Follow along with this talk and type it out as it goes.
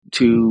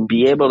to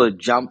be able to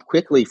jump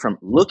quickly from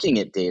looking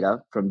at data,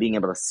 from being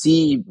able to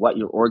see what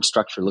your org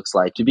structure looks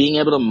like, to being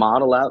able to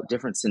model out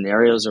different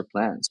scenarios or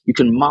plans. You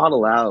can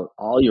model out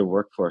all your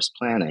workforce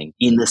planning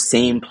in the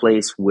same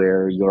place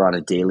where you're on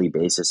a daily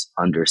basis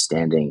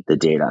understanding the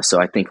data.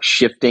 So I think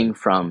shifting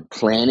from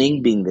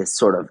planning being this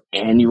sort of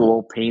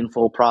annual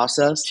painful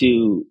process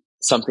to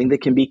something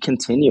that can be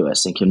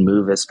continuous and can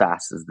move as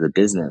fast as the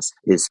business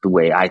is the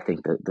way I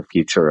think that the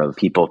future of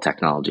people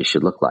technology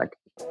should look like.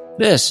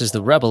 This is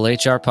the Rebel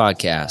HR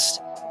Podcast,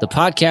 the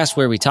podcast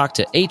where we talk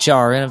to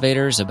HR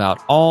innovators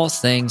about all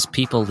things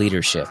people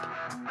leadership.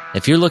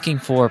 If you're looking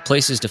for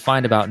places to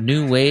find about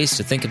new ways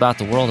to think about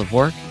the world of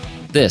work,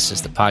 this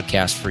is the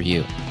podcast for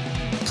you.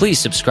 Please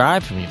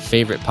subscribe from your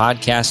favorite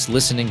podcast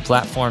listening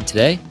platform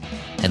today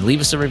and leave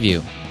us a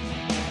review.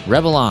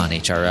 Rebel on,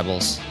 HR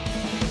Rebels.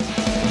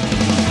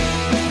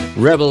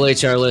 Rebel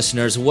HR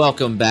listeners,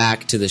 welcome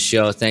back to the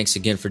show. Thanks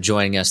again for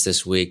joining us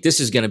this week. This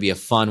is going to be a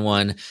fun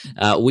one.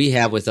 We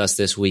have with us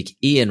this week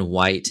Ian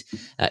White.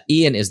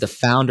 Ian is the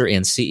founder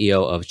and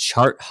CEO of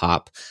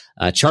ChartHop.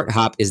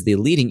 ChartHop is the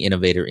leading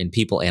innovator in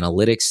people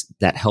analytics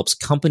that helps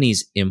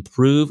companies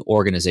improve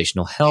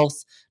organizational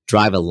health,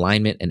 drive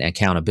alignment and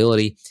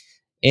accountability,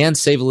 and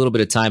save a little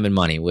bit of time and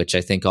money, which I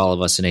think all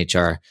of us in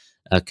HR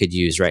could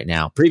use right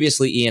now.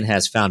 Previously, Ian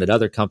has founded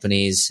other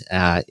companies,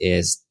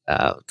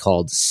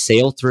 called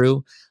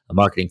SailThrough, a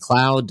marketing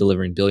cloud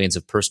delivering billions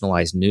of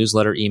personalized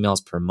newsletter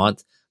emails per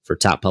month for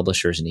top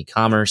publishers in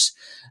e-commerce.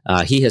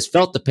 He has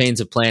felt the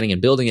pains of planning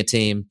and building a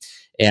team,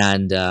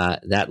 and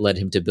that led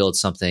him to build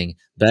something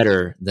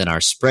better than our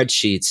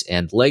spreadsheets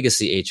and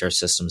legacy HR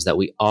systems that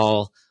we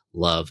all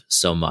love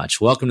so much.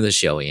 Welcome to the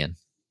show, Ian.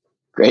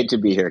 Great to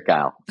be here,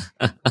 Kyle.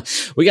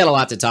 We got a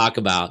lot to talk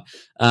about,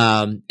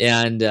 and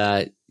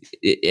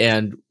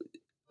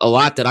a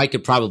lot that I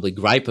could probably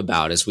gripe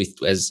about as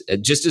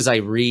I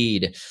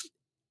read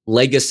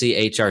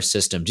legacy HR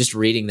system, just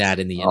reading that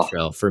in the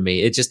intro for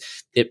me,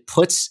 it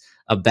puts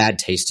a bad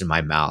taste in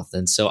my mouth.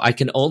 And so I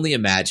can only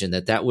imagine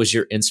that was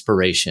your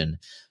inspiration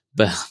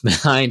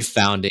behind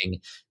founding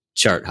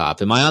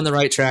ChartHop. Am I on the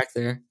right track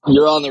there?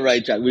 You're on the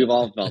right track. We've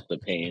all felt the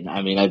pain.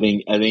 I mean, I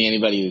think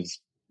anybody who's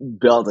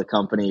built a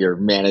company or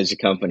managed a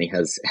company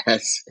has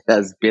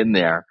been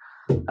there.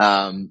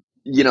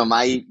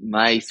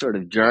 My sort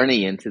of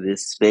journey into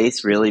this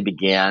space really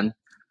began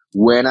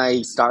when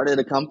I started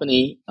a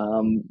company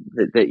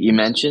that you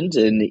mentioned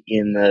in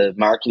the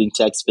marketing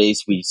tech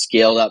space. We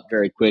scaled up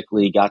very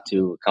quickly, got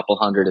to a couple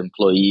hundred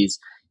employees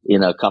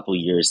in a couple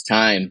years'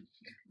 time.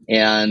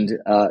 And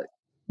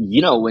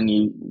when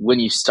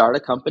you start a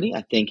company,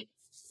 I think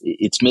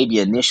it's maybe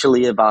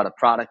initially about a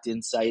product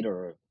insight,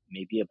 or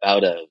maybe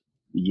about it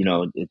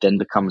then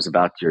becomes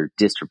about your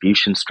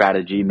distribution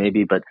strategy,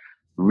 maybe, but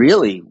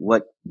really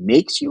what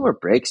makes you or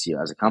breaks you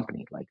as a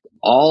company, like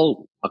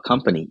all a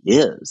company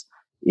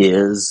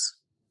is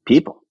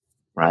people,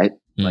 right?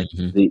 Mm-hmm. Like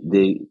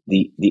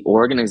the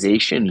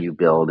organization you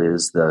build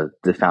is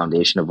the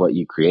foundation of what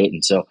you create.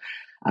 And so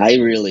I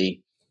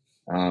really,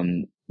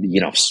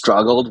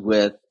 struggled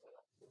with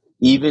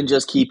even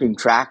just keeping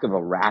track of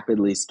a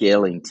rapidly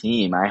scaling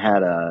team. I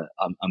had a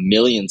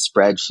million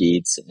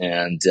spreadsheets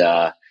and,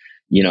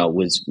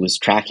 was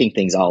tracking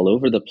things all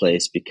over the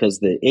place because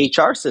the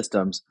HR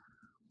systems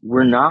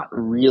were not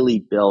really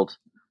built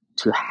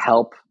to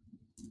help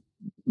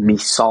me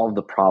solve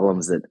the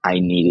problems that I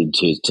needed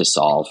to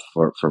solve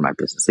for my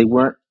business. They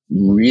weren't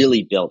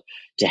really built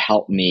to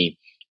help me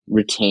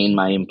retain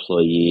my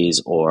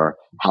employees or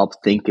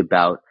help think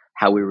about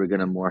how we were going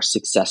to more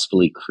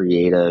successfully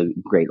create a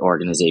great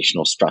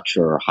organizational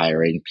structure or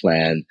hiring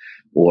plan,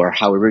 or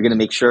how we were going to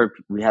make sure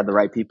we had the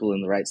right people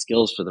and the right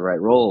skills for the right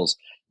roles,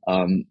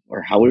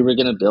 or how we were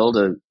going to build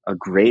a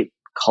great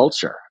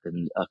culture,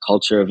 and a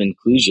culture of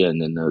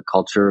inclusion, and a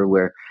culture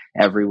where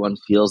everyone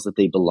feels that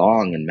they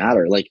belong and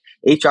matter. Like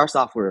HR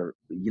software,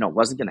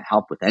 wasn't going to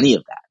help with any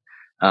of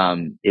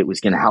that. It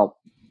was going to help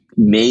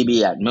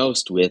maybe at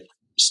most with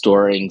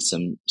storing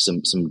some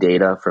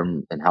data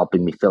and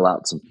helping me fill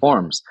out some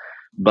forms.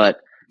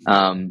 But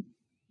when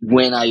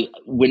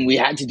we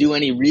had to do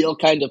any real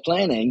kind of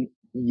planning,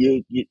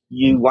 you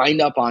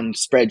wind up on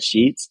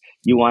spreadsheets,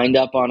 you wind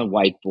up on a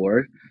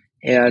whiteboard,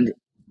 and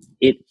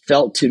it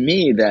felt to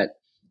me that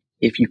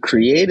if you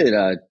created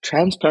a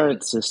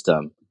transparent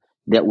system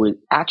that would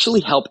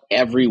actually help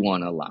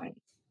everyone align,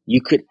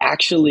 you could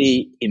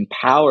actually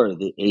empower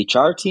the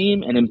HR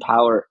team and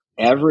empower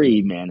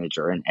every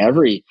manager and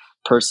every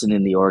person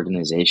in the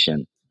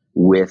organization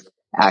with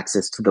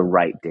access to the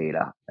right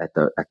data at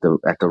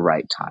the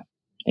right time.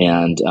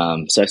 And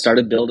so I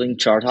started building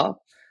ChartHop.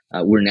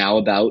 We're now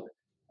about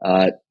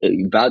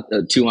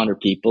 200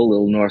 people, a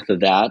little north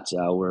of that.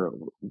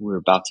 We're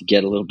about to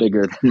get a little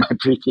bigger than my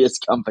previous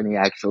company,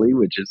 actually,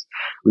 which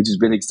has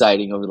been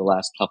exciting over the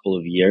last couple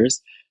of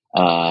years.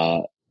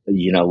 We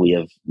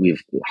have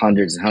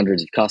hundreds and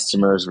hundreds of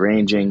customers,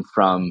 ranging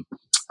from,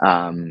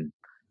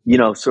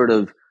 sort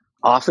of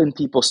often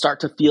people start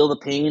to feel the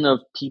pain of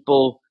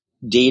people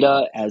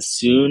data as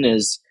soon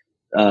as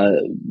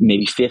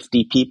maybe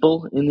 50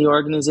 people in the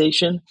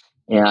organization.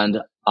 And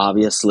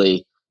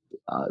obviously,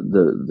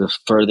 the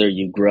further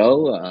you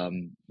grow,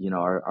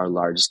 our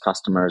largest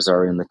customers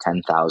are in the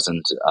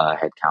 10,000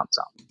 headcount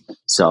zone.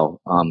 So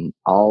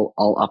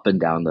all up and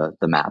down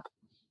the map.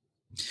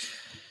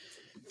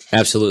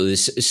 Absolutely,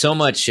 so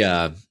much,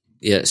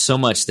 so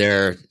much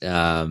there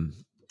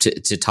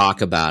to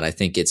talk about. I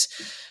think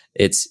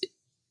it's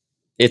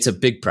a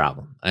big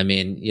problem. I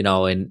mean,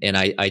 and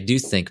I do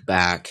think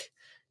back,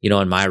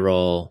 in my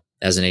role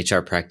as an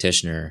HR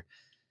practitioner.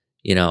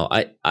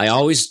 I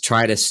always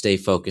try to stay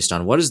focused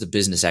on what does the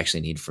business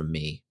actually need from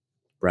me,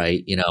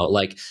 right?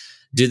 Like,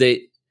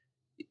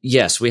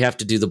 yes, we have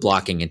to do the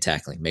blocking and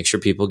tackling, make sure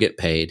people get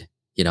paid,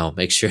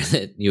 make sure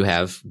that you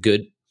have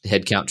good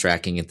headcount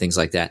tracking and things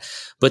like that.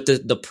 But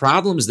the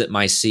problems that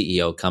my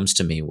CEO comes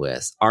to me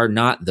with are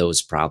not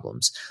those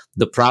problems.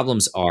 The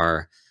problems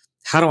are,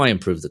 how do I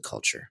improve the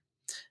culture?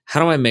 How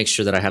do I make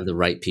sure that I have the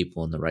right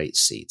people in the right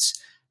seats?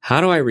 How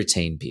do I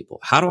retain people?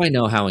 How do I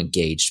know how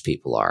engaged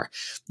people are?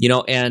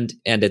 And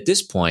at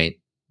this point,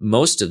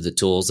 most of the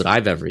tools that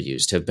I've ever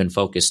used have been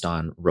focused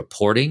on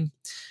reporting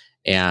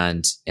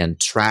and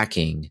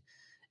tracking.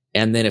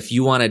 And then if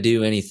you want to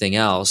do anything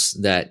else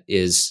that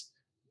is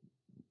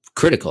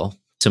critical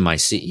to my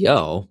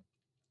CEO,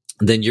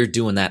 then you're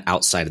doing that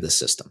outside of the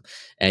system,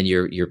 and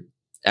you're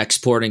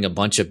exporting a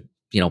bunch of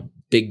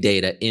big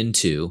data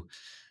into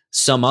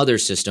some other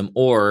system,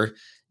 or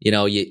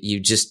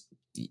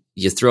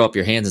you throw up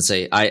your hands and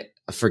say, I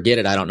forget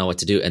it, I don't know what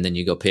to do, and then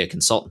you go pay a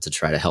consultant to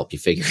try to help you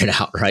figure it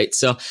out, right?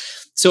 So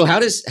how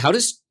does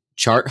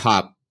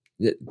ChartHop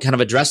kind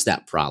of address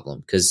that problem?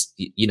 Because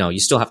you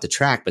still have to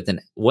track, but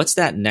then what's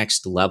that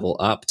next level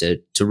up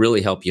to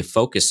really help you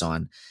focus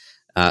on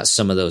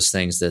some of those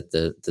things that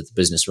the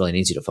business really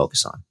needs you to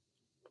focus on?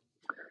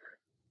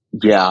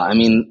 Yeah, I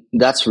mean,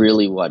 that's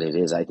really what it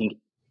is. I think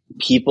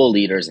people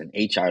leaders and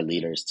HR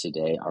leaders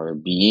today are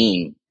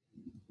being,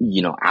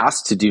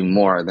 asked to do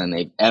more than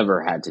they've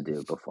ever had to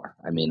do before.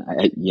 I mean,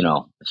 you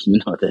know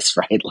this,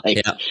 right? Like,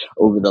 yeah.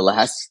 Over the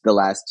last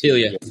 2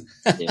 years,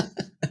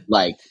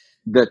 like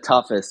the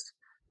toughest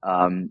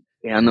and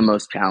the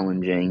most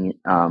challenging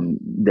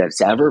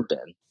that's ever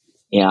been.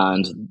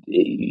 And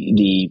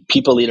the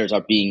people leaders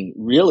are being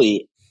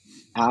really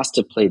asked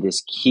to play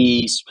this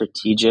key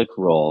strategic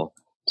role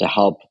to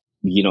help,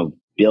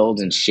 build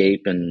and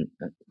shape and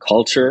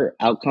culture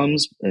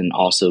outcomes, and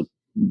also,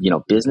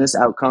 business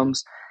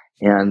outcomes.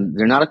 And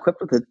they're not equipped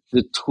with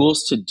the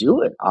tools to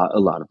do it a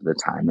lot of the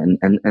time.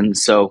 And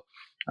so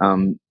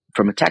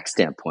from a tech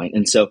standpoint.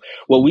 And so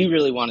what we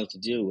really wanted to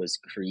do was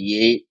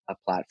create a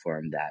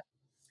platform that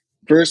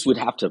first would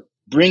have to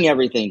bring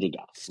everything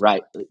together,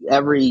 right?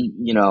 Every,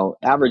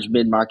 average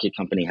mid-market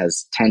company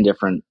has 10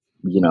 different,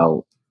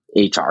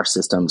 HR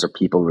systems or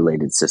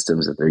people-related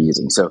systems that they're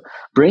using. So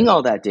bring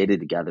all that data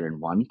together in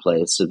one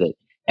place so that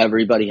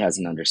everybody has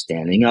an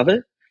understanding of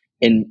it,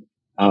 and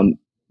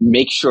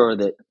make sure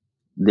that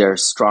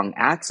there's strong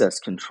access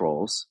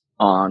controls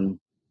on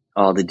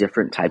all the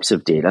different types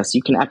of data. So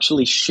you can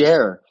actually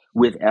share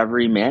with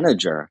every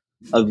manager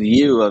a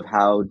view of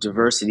how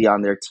diversity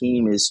on their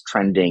team is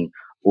trending,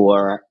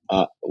 or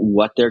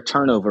what their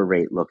turnover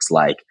rate looks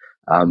like.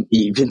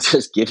 Even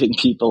just giving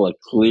people a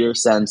clear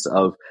sense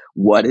of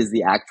what is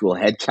the actual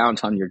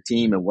headcount on your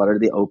team and what are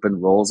the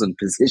open roles and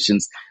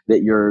positions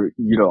that you're,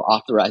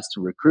 authorized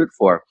to recruit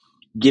for.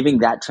 Giving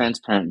that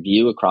transparent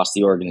view across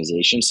the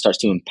organization starts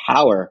to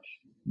empower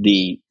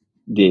the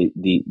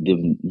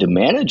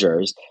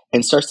managers,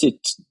 and starts to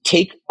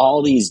take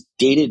all these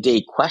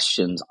day-to-day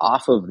questions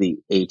off of the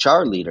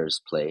HR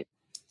leaders' plate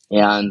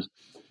and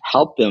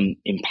help them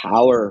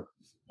empower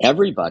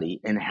everybody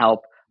and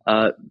help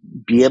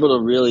be able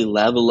to really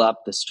level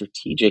up the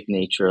strategic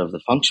nature of the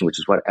function, which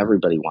is what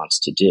everybody wants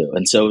to do.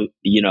 And so,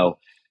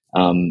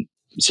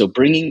 so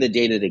bringing the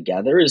data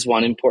together is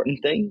one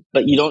important thing,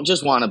 but you don't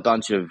just want a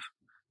bunch of,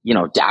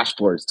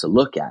 dashboards to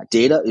look at.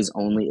 Data is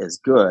only as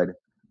good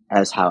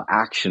as how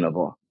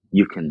actionable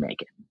you can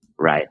make it,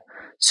 right?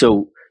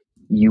 So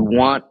you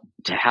want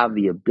to have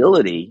the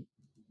ability,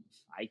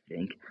 I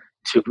think,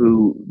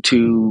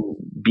 to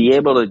be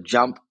able to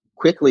jump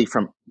quickly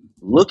from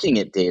looking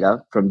at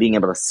data, from being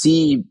able to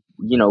see,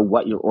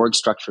 what your org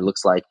structure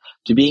looks like,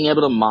 to being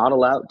able to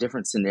model out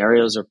different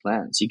scenarios or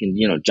plans. You can,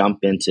 jump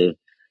into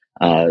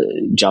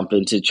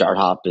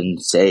ChartHop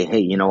and say, hey,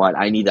 you know what,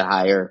 I need to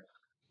hire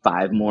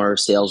 5 more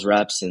sales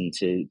reps, and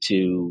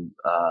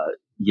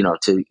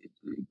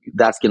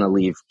that's going to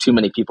leave too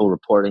many people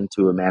reporting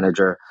to a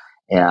manager.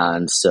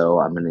 And so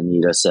I'm going to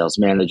need a sales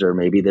manager.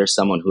 Maybe there's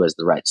someone who has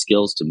the right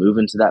skills to move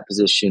into that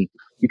position.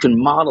 You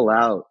can model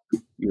out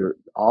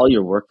all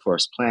your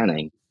workforce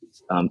planning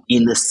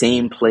in the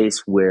same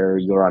place where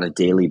you're on a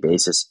daily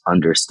basis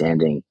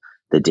understanding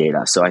the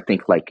data. So I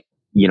think,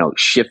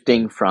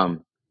 shifting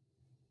from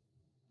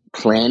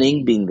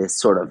planning being this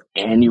sort of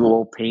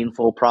annual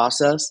painful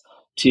process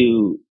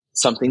to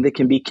something that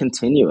can be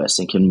continuous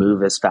and can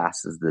move as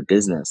fast as the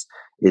business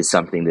is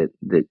something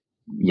that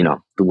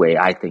the way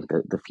I think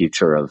that the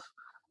future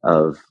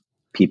of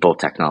people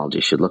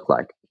technology should look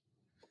like.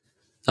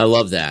 I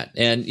love that.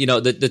 And,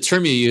 the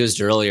term you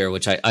used earlier,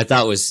 which I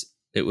thought was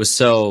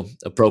so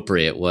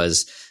appropriate,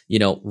 was,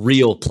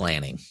 real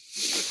planning,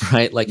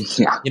 right? Like,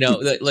 Yeah.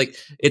 like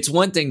it's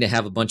one thing to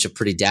have a bunch of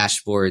pretty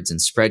dashboards and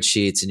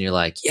spreadsheets. And you're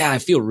like, yeah, I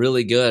feel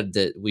really good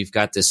that we've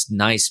got this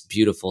nice,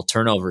 beautiful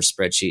turnover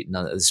spreadsheet and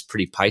this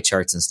pretty pie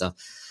charts and stuff.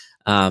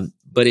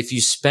 But if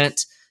you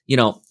spent,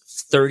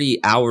 30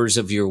 hours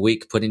of your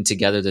week putting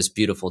together this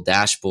beautiful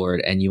dashboard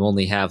and you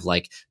only have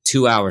like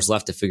 2 hours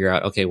left to figure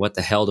out, okay, what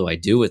the hell do I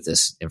do with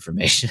this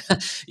information?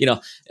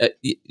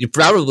 You're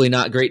probably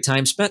not great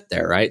time spent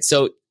there. Right.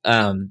 So,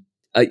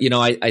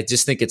 I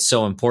just think it's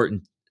so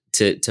important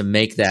to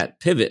make that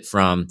pivot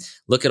from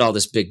look at all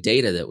this big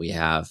data that we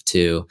have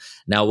to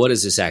now, what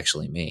does this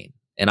actually mean?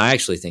 And I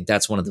actually think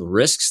that's one of the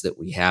risks that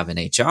we have in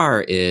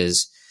HR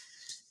is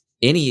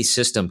any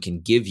system can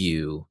give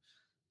you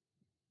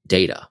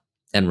data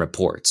and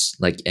reports,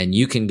 and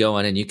you can go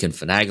in and you can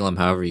finagle them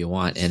however you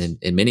want. And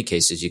in many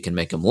cases, you can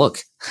make them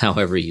look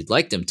however you'd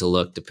like them to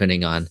look,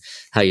 depending on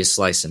how you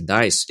slice and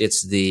dice. I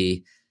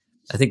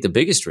think the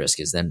biggest risk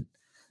is then,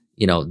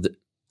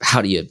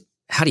 how do you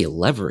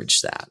leverage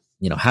that?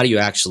 How do you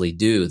actually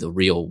do the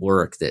real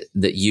work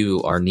that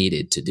you are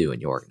needed to do in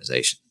your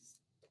organization?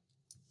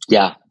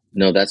 Yeah,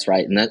 no, that's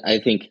right. And I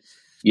think,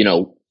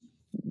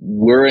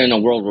 we're in a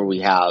world where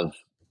we have,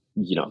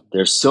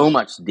 there's so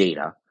much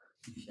data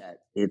that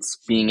it's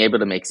being able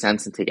to make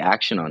sense and take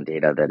action on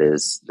data that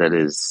is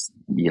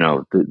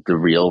the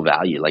real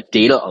value. Like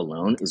data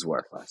alone is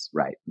worthless,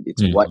 right?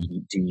 It's what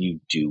do you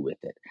do with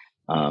it?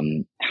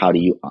 How do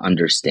you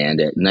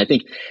understand it? And I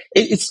think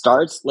it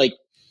starts like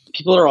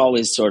people are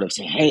always sort of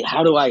saying, hey,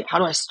 how do I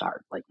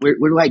start? Like, where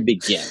do I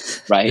begin?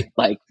 Right?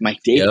 Like my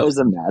data is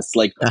a mess.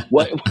 Like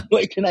what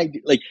can I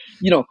do? Like,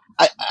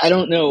 I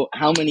don't know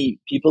how many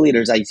people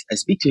leaders I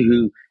speak to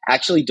who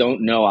actually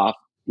don't know off,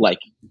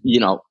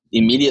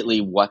 immediately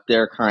what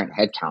their current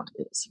headcount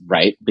is,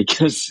 right?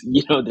 Because,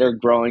 they're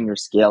growing or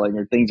scaling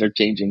or things are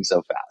changing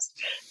so fast.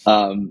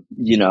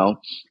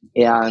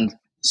 And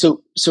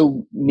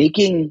so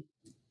making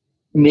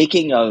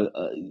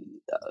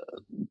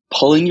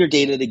pulling your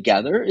data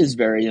together is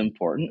very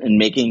important, and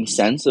making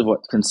sense of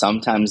what can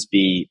sometimes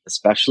be,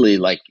 especially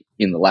like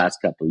in the last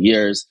couple of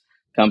years,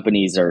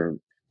 companies are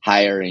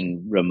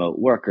hiring remote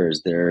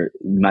workers. There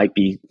might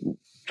be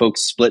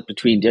folks split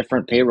between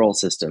different payroll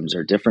systems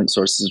or different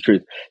sources of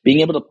truth. Being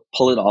able to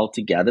pull it all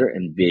together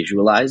and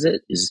visualize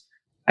it is,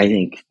 I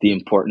think, the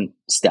important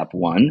step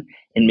one,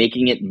 and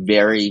making it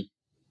very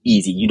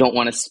easy. You don't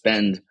want to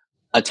spend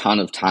a ton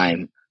of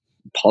time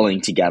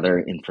pulling together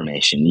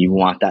information. You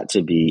want that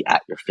to be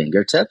at your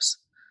fingertips.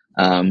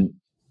 And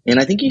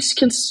I think you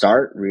can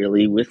start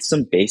really with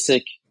some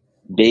basic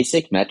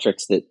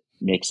metrics that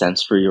make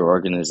sense for your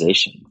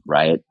organization,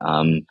 right?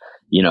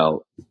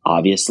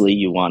 Obviously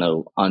you want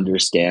to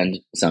understand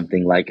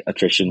something like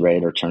attrition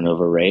rate or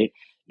turnover rate,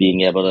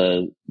 being able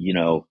to,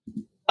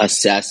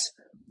 assess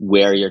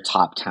where your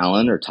top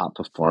talent or top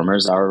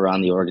performers are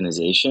around the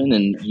organization,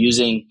 and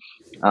using,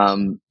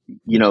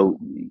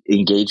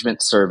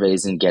 engagement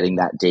surveys and getting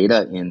that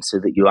data in so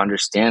that you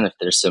understand if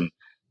there's some,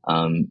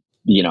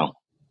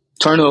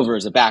 turnover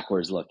is a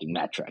backwards looking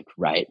metric,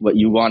 right? What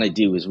you want to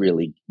do is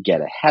really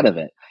get ahead of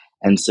it.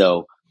 And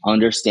so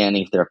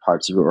understanding if there are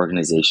parts of your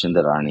organization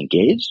that aren't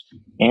engaged,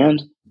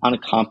 and on a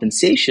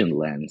compensation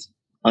lens,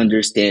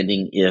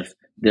 understanding if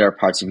there are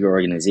parts of your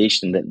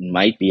organization that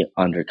might be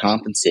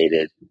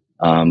undercompensated,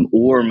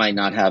 or might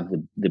not have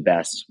the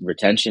best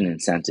retention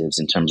incentives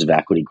in terms of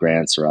equity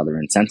grants or other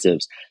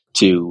incentives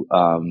to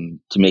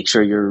make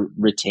sure you're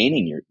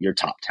retaining your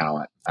top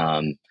talent,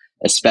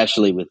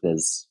 especially with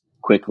as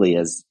quickly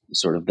as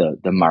sort of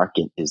the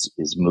market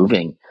is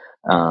moving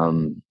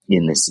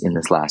in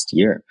this last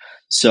year.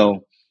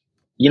 So,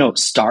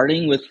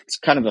 starting with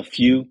kind of a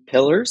few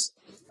pillars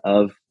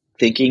of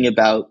thinking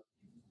about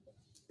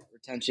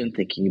retention,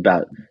 thinking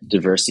about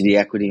diversity,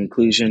 equity,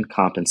 inclusion,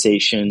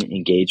 compensation,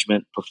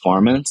 engagement,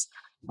 performance.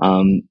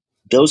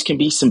 Those can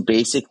be some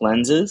basic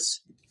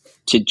lenses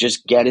to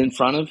just get in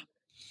front of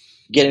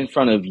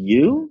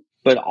you,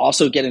 but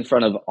also get in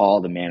front of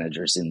all the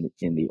managers in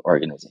the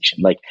organization.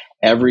 Like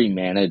every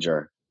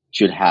manager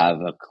should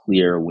have a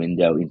clear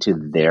window into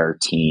their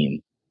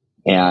team,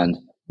 and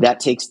that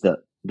takes the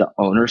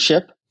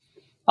ownership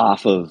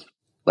off of,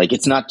 like,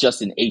 it's not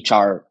just an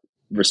HR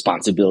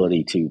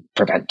responsibility to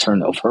prevent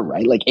turnover,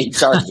 right? Like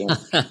HR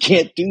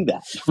can't do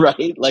that,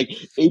 right? Like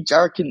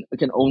HR can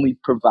only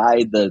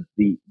provide the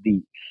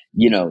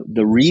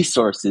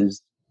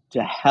resources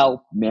to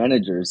help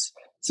managers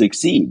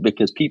succeed,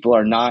 because people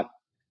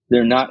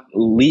they're not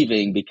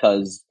leaving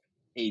because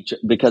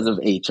of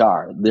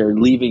HR. They're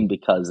leaving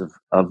because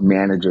of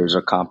managers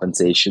or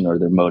compensation or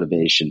their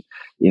motivation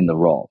in the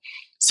role.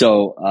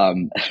 So,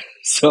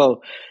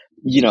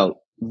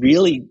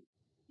 really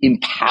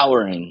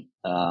empowering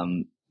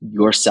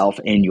yourself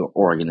and your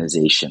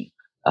organization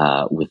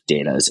with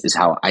data is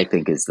how I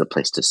think is the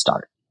place to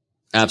start.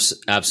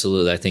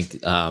 Absolutely. I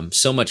think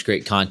so much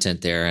great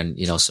content there, and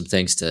some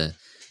things to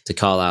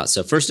call out.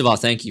 So first of all,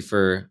 thank you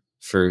for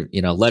for,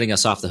 letting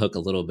us off the hook a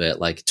little bit.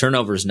 Like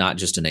turnover is not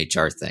just an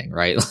HR thing,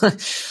 right?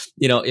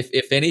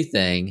 If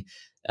anything,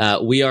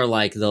 we are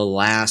like the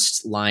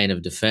last line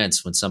of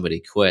defense when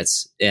somebody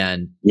quits.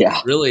 And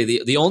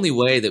really the only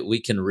way that we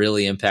can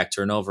really impact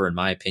turnover, in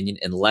my opinion,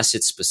 unless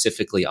it's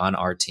specifically on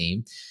our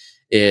team,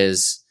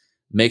 is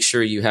make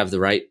sure you have the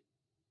right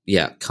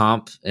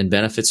comp and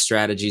benefit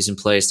strategies in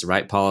place, the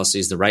right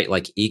policies, the right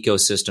like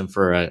ecosystem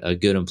for a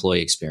good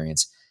employee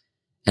experience,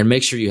 and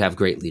make sure you have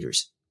great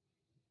leaders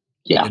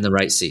in the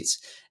right seats.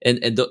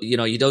 And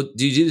you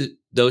do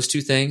those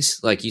two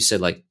things, like you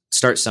said, like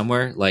start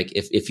somewhere. Like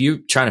if you're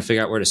trying to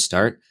figure out where to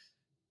start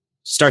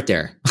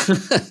there.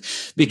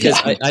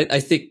 Because I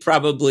think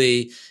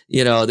probably,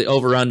 the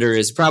over under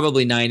is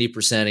probably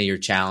 90% of your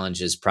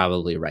challenge is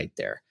probably right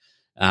there.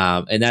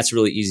 And that's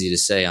really easy to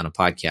say on a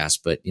podcast,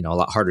 but a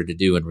lot harder to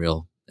do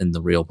in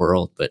the real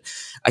world. But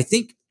I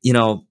think,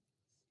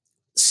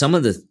 some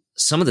of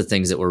the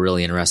things that were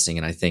really interesting,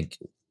 and I think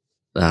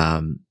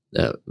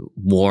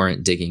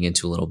warrant digging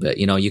into a little bit.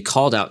 You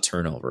called out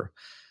turnover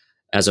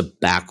as a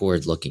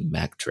backward looking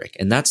metric,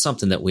 and that's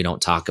something that we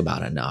don't talk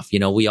about enough.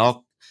 We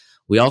all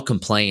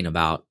complain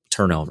about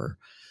turnover,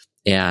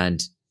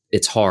 and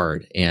it's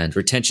hard, and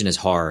retention is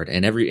hard,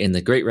 and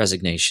the Great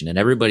Resignation, and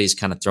everybody's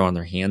kind of throwing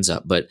their hands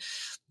up. But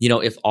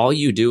if all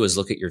you do is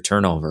look at your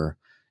turnover,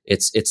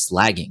 it's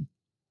lagging.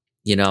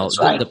 That's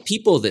right. The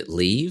people that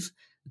leave,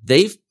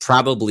 they've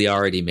probably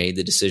already made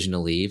the decision to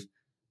leave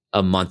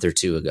a month or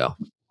two ago.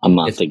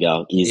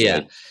 Easily.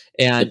 Yeah.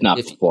 And if not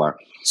before.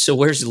 So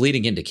where's the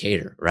leading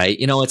indicator, right?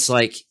 It's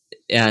like,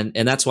 and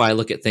that's why I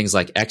look at things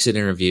like exit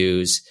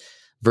interviews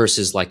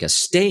versus like a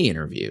stay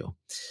interview.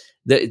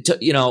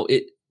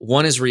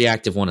 One is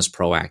reactive, one is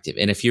proactive.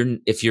 And if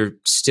you're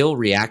still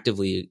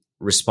reactively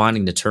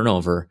responding to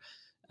turnover,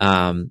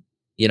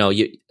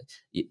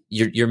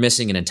 you're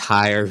missing an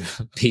entire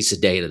piece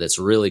of data that's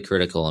really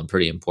critical and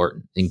pretty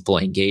important.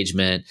 Employee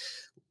engagement,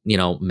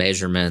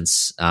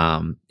 measurements,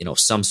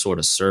 some sort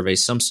of survey,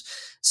 some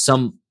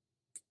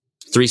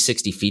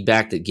 360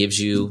 feedback that gives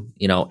you,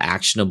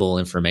 actionable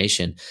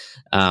information.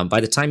 By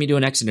the time you do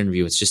an exit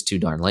interview, it's just too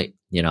darn late,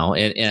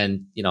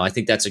 and I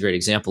think that's a great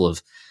example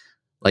of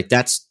like,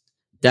 that's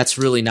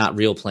really not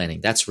real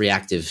planning. That's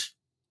reactive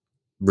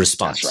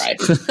response.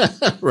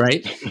 That's right.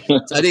 Right.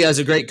 So I think that was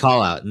a great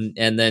call out.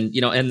 And then,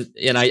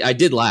 and I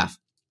did laugh,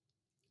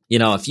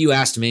 if you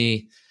asked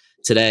me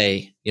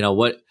today,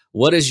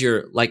 what is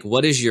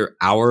your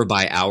hour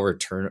by hour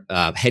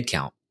head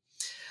count?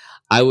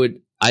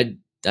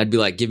 I'd be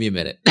like, give me a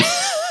minute.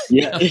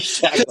 Yeah,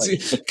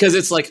 exactly. Because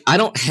it's like, I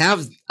don't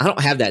have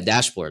that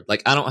dashboard.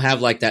 Like, I don't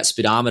have like that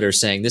speedometer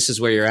saying this is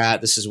where you're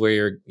at. This is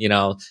where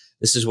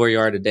this is where you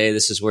are today.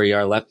 This is where you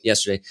are left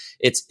yesterday.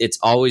 It's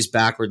always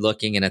backward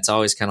looking, and it's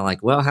always kind of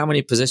like, well, how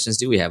many positions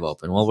do we have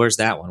open? Well, where's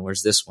that one?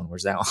 Where's this one?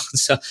 Where's that one?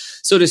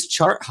 So does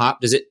ChartHop,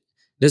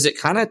 does it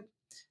kind of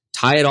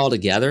tie it all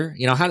together?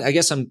 I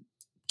guess I'm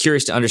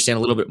curious to understand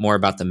a little bit more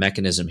about the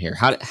mechanism here.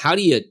 How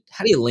do you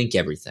link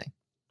everything?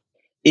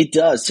 It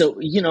does. So,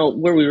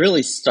 where we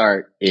really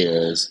start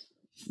is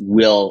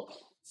we'll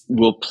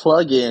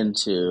plug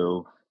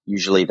into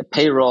usually the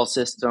payroll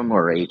system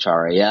or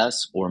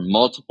HRIS or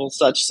multiple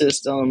such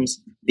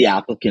systems, the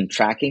applicant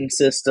tracking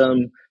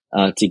system,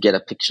 to get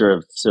a picture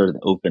of sort of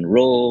the open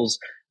roles,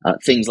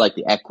 things like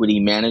the equity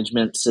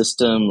management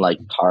system like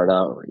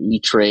Carta or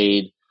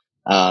E-Trade.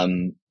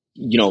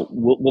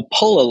 We'll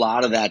pull a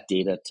lot of that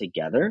data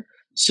together.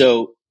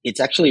 So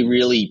it's actually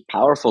really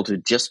powerful to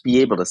just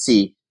be able to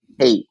see,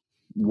 hey,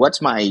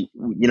 what's my,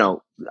 I'm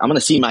going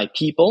to see my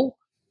people,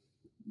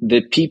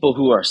 the people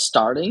who are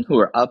starting, who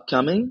are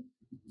upcoming,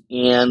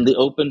 and the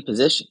open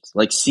positions,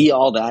 like see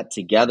all that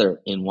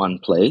together in one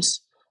place,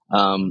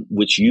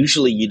 which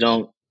usually you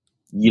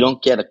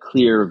don't get a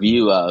clear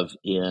view of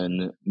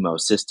in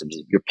most systems.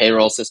 Your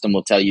payroll system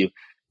will tell you,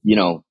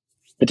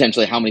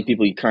 potentially how many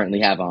people you currently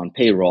have on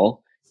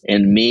payroll,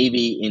 and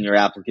maybe in your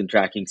applicant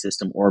tracking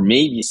system, or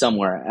maybe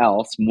somewhere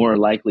else, more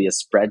likely a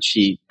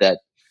spreadsheet that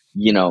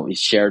is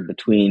shared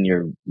between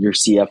your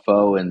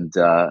CFO and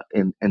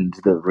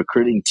the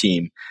recruiting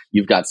team.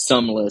 You've got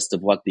some list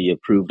of what the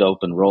approved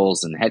open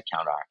roles and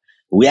headcount are.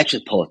 But we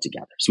actually pull it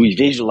together, so we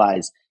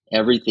visualize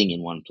everything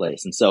in one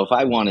place. And so if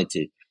I wanted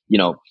to,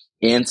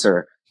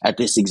 answer at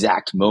this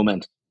exact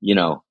moment,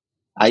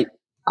 I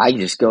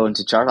just go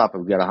into ChartHop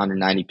and we've got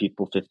 190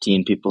 people,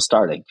 15 people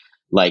starting.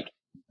 Like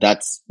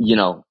that's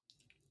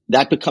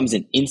that becomes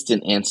an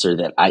instant answer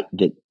that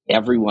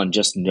everyone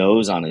just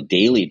knows on a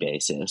daily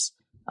basis.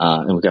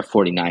 And we've got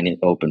 49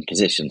 open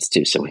positions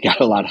too, so we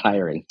got a lot of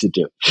hiring to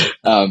do.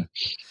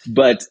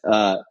 But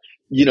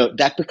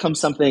that becomes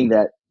something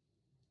that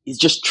is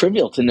just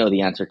trivial to know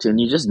the answer to, and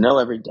you just know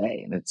every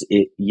day. And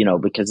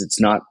because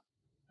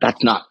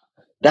that's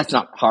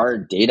not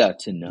hard data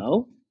to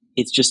know.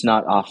 It's just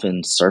not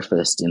often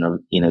surfaced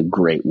in a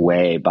great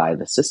way by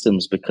the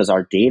systems because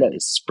our data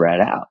is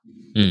spread out,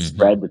 it's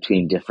spread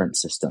between different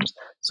systems.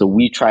 So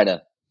we try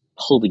to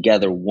pull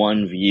together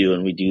one view,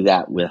 and we do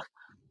that with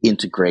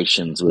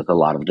integrations with a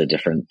lot of the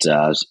different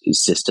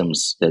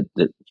systems that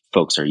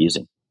folks are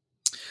using.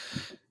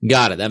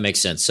 Got it. That makes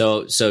sense.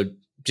 So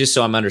just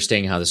so I'm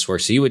understanding how this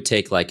works, so you would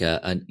take like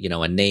a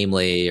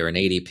Namely or an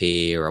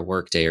ADP or a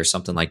Workday or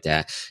something like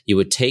that. You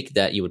would take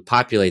that, you would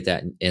populate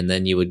that, and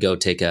then you would go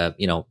take a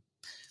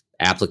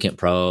Applicant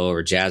Pro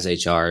or Jazz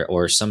HR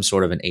or some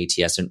sort of an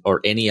ATS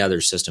or any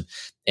other system,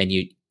 and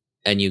you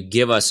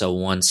give us a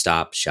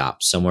one-stop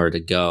shop, somewhere to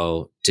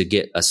go to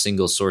get a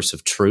single source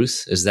of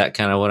truth. Is that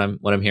kind of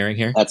what I'm hearing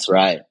here? That's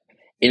right.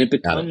 And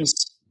Got it.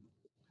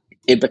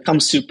 it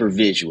becomes super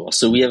visual.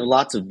 So we have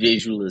lots of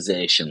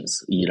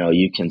visualizations.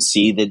 You can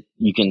see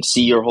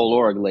your whole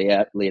org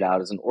laid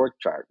out as an org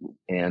chart,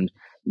 and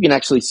you can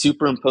actually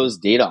superimpose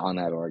data on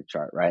that org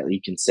chart, right?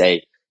 You can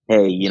say,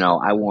 hey,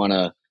 I want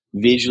to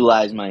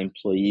visualize my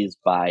employees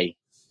by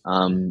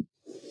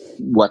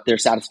what their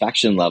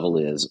satisfaction level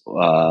is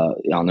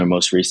on their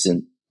most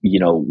recent,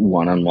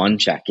 one-on-one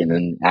check-in,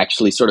 and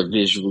actually sort of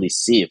visually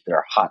see if there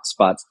are hot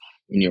spots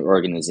in your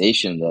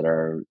organization that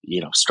are,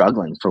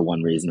 struggling for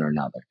one reason or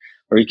another.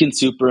 Or you can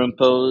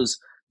superimpose,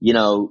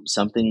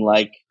 something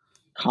like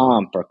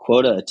comp or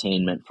quota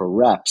attainment for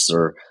reps,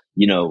 or,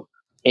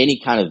 any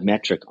kind of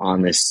metric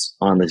on this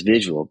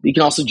visual. You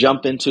can also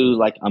jump into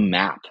like a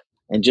map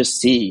and just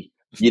see,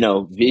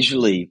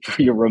 visually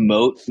for your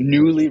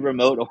newly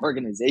remote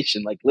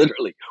organization, like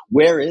literally,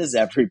 where is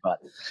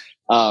everybody?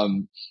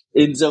 And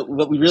so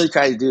what we really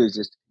try to do is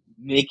just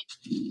make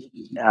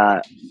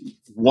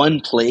one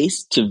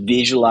place to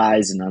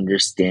visualize and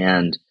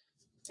understand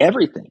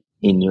everything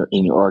in your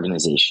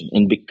organization.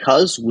 And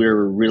because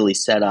we're really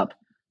set up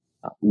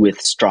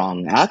with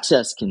strong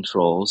access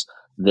controls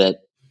that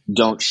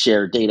don't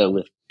share data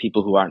with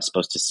people who aren't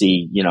supposed to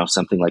see,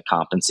 something like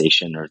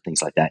compensation or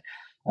things like that,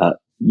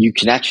 you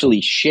can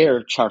actually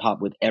share ChartHop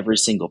with every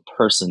single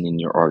person in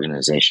your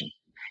organization.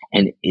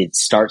 And it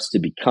starts to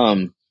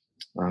become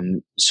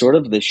sort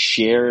of the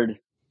shared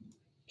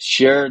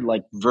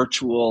like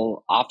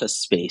virtual office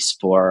space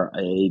for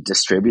a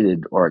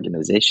distributed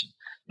organization,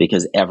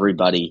 because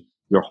everybody,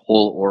 your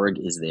whole org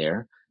is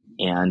there.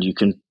 And you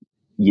can,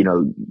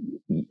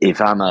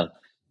 if I'm a,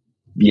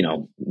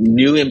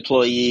 new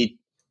employee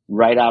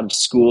right out of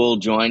school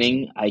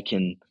joining, I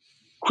can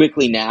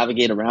quickly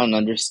navigate around and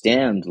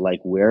understand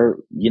like where,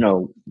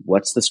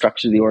 what's the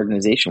structure of the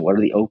organization? What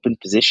are the open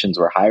positions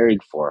we're hiring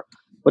for?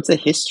 What's the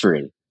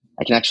history?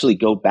 I can actually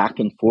go back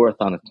and forth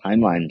on a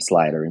timeline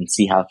slider and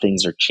see how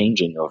things are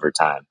changing over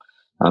time.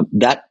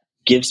 That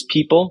gives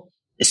people,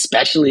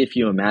 especially if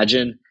you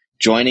imagine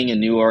joining a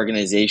new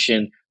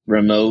organization,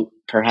 remote,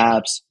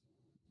 perhaps,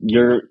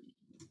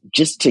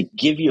 just to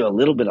give you a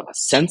little bit of a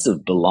sense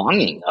of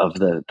belonging of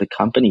the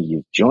company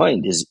you've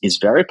joined is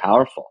very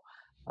powerful.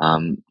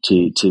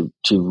 To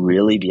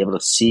really be able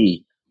to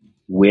see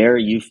where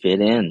you fit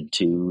in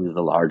to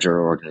the larger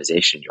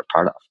organization you're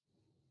part of.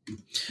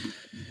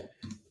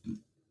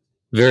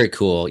 Very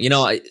cool.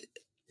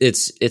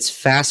 It's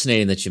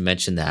fascinating that you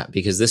mentioned that,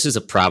 because this is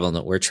a problem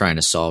that we're trying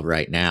to solve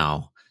right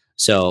now.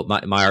 So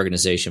my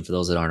organization, for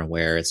those that aren't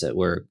aware,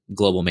 we're a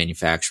global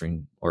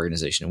manufacturing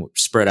organization. We're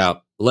spread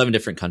out 11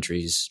 different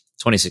countries,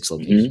 26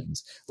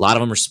 locations. Mm-hmm. A lot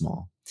of them are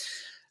small.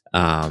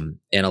 And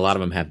a lot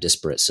of them have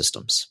disparate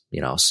systems,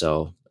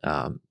 so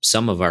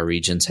some of our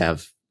regions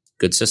have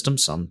good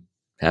systems, some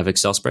have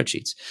Excel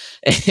spreadsheets.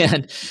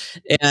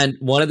 And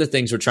one of the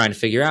things we're trying to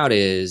figure out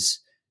is,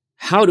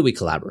 how do we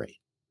collaborate?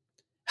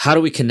 How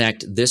do we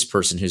connect this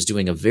person who's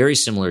doing a very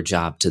similar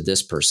job to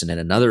this person in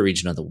another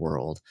region of the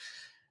world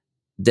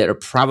that are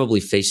probably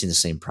facing the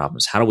same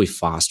problems? How do we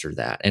foster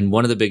that? And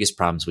one of the biggest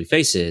problems we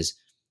face is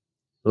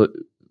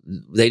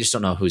they just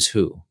don't know who's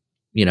who,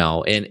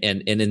 and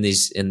in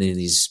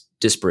these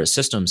disparate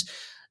systems,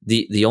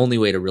 the only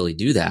way to really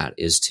do that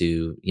is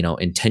to,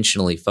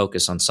 intentionally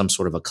focus on some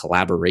sort of a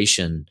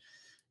collaboration,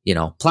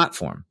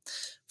 platform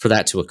for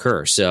that to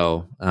occur.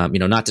 So,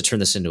 not to turn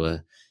this into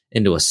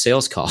a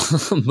sales call,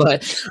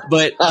 but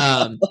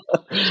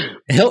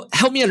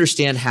help me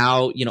understand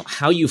how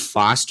you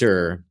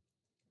foster,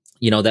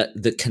 that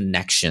the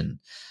connection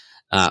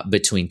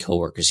between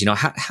coworkers.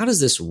 How does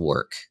this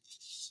work?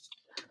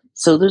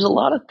 So there's a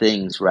lot of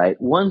things, right?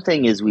 One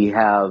thing is we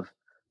have,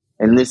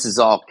 and this is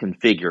all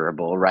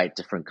configurable, right?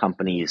 Different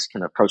companies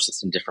can approach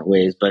this in different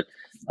ways, but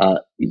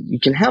you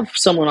can have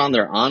someone on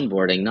their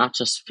onboarding not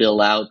just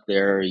fill out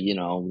their,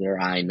 their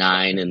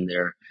I-9 and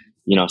their,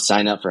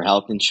 sign up for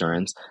health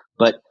insurance,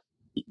 but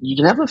you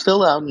can have a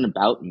fill out an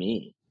about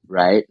me,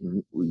 right?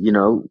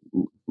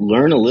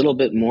 Learn a little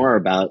bit more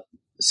about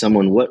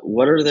someone.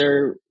 What are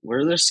their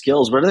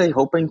skills? What are they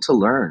hoping to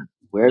learn?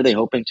 Where are they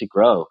hoping to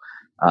grow?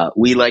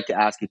 We like to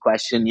ask a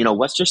question,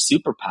 what's your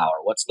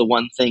superpower? What's the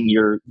one thing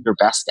you're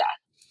best at?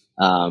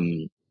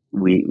 And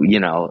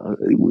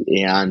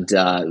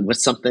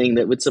what's something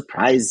that would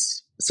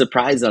surprise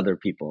other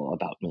people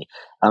about me?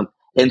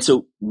 And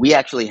so we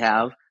actually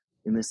have,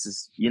 and this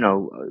is,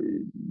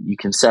 you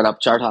can set up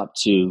ChartHop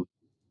to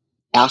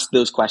ask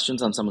those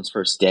questions on someone's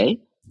first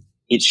day.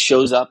 It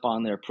shows up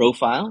on their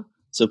profile,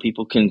 so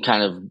people can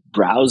kind of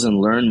browse and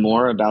learn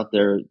more about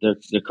their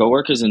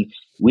coworkers. And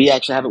we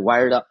actually have it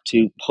wired up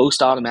to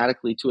post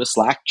automatically to a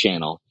Slack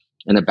channel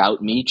an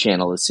about me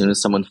channel as soon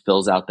as someone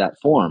fills out that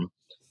form.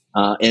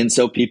 And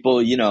so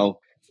people,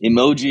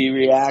 emoji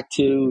react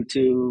to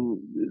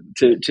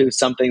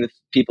something that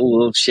people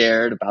will have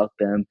shared about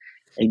them.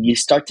 And you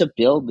start to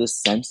build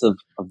this sense of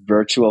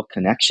virtual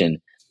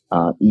connection,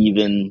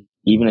 even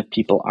if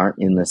people aren't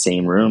in the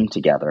same room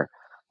together.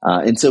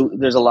 And so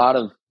there's a lot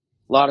of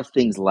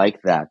things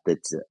like that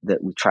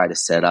we try to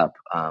set up.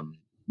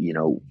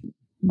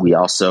 We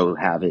also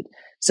have it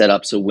set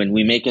up so when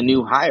we make a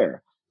new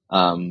hire,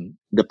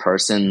 the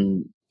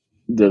person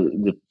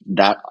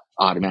that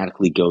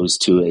automatically goes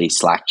to a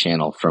Slack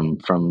channel from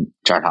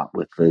ChartHop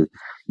with the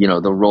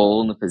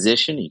role and the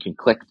position. You can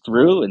click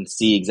through and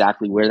see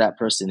exactly where that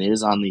person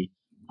is on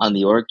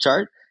the org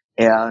chart,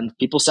 and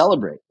people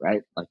celebrate,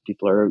 right? Like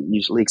people are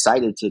usually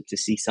excited to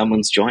see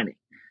someone's joining.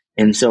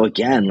 And so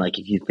again, like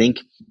if you think,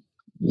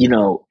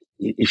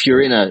 if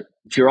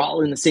you're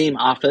all in the same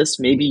office,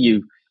 maybe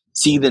you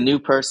see the new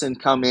person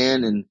come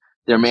in and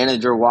their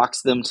manager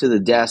walks them to the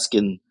desk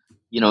and,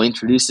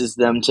 introduces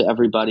them to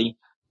everybody.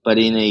 But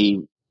in a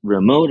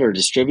remote or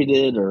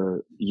distributed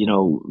or,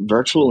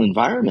 virtual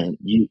environment,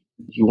 you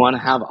want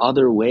to have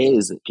other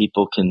ways that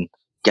people can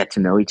get to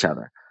know each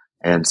other.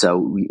 And so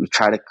we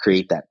try to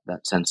create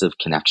that sense of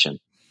connection.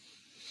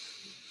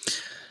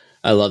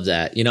 I love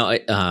that.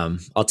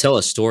 I'll tell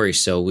a story.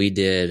 So we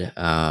did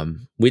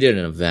an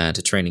event,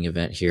 a training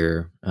event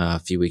here a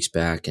few weeks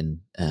back, and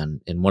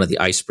one of the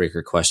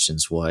icebreaker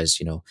questions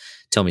was,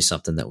 tell me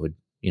something that would,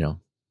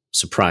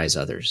 surprise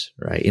others,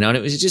 right? And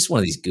it was just one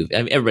of these goofy.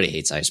 I mean, everybody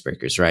hates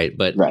icebreakers, right?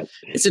 But right.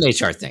 It's an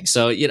HR thing,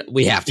 so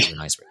we have to do an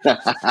icebreaker.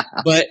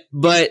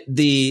 but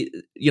the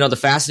the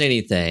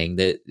fascinating thing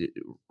that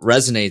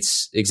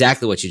resonates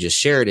exactly what you just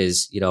shared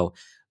is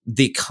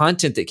the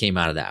content that came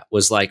out of that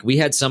was like, we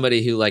had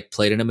somebody who like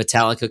played in a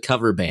Metallica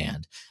cover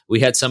band. We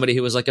had somebody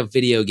who was like a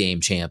video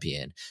game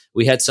champion.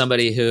 We had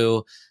somebody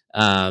who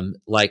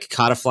like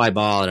caught a fly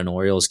ball at an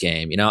Orioles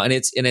game, and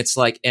it's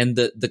like, and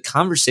the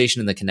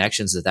conversation and the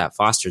connections that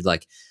fostered,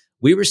 like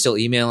we were still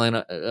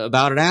emailing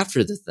about it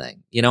after the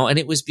thing, and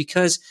it was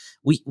because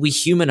we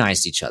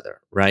humanized each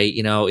other, right?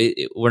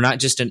 We're not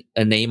just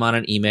a name on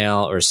an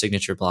email or a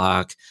signature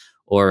block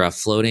or a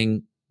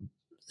floating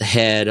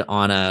head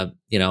on a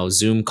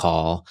Zoom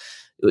call.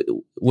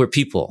 We're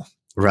people,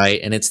 right?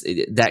 And it's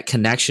that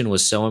connection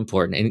was so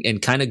important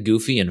and kind of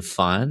goofy and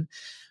fun.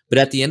 But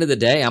at the end of the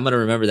day, I'm going to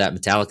remember that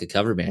Metallica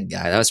cover band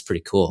guy. That was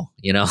pretty cool,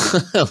 like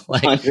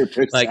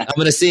 100%. Like I'm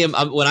going to see him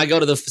when I go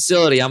to the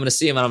facility. I'm going to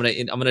see him, and I'm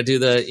going to do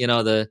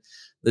the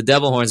the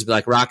devil horns and be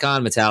like, "Rock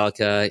on,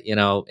 Metallica!"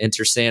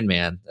 Enter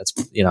Sandman. That's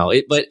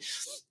but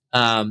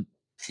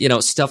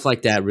stuff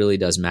like that really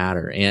does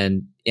matter,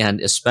 and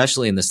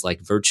especially in this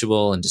like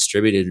virtual and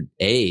distributed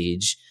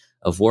age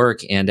of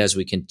work, and as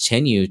we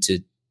continue to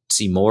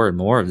see more and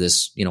more of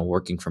this,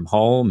 working from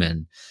home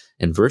and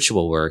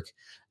virtual work.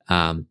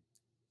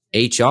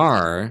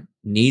 HR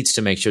needs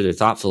to make sure they're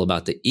thoughtful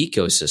about the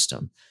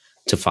ecosystem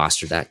to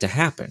foster that to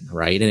happen,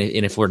 right?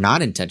 And if we're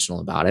not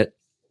intentional about it,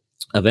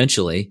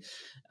 eventually,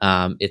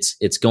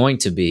 it's going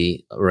to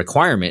be a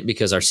requirement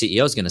because our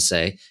CEO is going to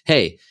say,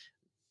 "Hey,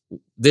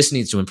 this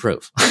needs to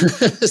improve."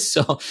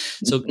 so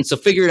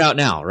figure it out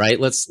now, right?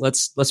 Let's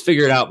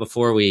figure it out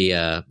before we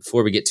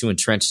get too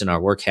entrenched in our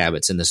work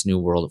habits in this new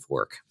world of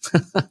work.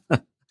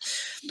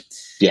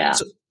 Yeah.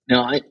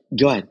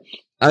 Go ahead.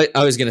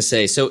 I was going to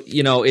say, so,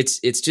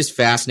 it's just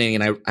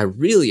fascinating. And I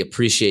really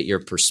appreciate your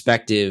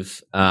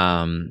perspective,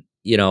 and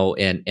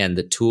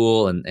the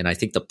tool. And I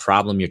think the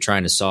problem you're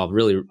trying to solve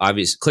really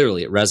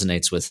clearly it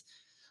resonates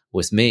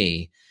with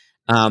me.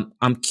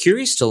 I'm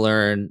curious to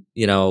learn,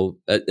 a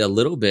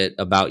little bit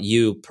about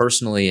you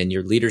personally and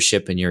your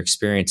leadership and your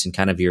experience and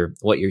kind of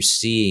what you're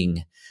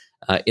seeing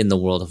in the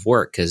world of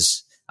work.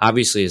 Because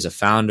obviously as a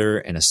founder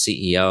and a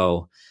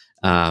CEO,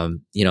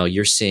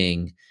 you're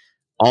seeing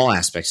all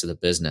aspects of the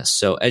business.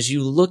 So as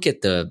you look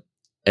at the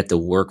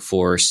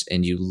workforce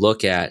and you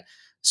look at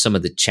some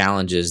of the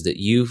challenges that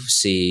you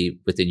see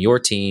within your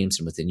teams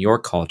and within your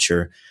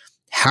culture,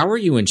 how are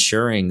you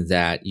ensuring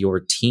that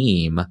your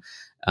team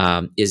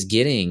is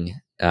getting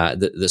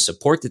the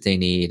support that they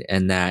need,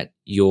 and that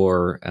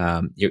you're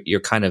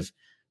kind of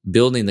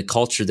building the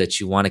culture that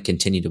you want to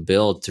continue to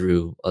build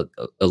through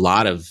a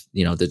lot of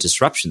the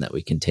disruption that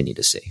we continue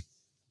to see?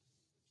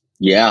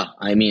 Yeah.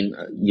 I mean,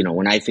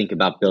 when I think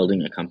about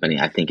building a company,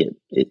 I think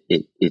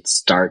it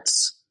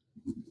starts,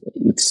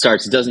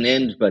 it doesn't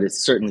end, but it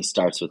certainly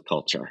starts with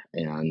culture.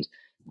 And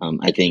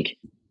I think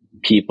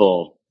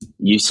people,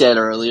 you said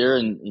earlier,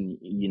 and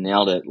you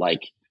nailed it, like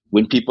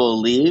when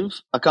people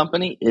leave a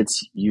company,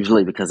 it's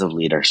usually because of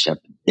leadership.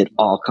 It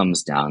all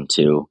comes down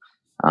to,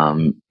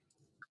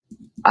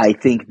 I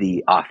think,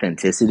 the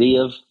authenticity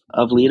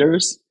of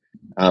leaders,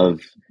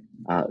 of,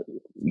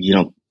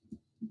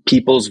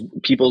 people's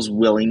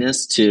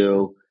willingness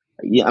to,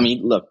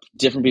 look,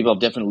 different people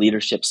have different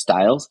leadership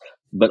styles,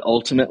 but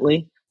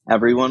ultimately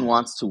everyone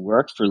wants to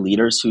work for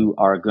leaders who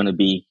are going to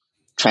be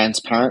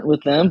transparent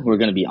with them, who are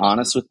going to be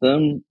honest with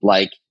them,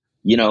 like,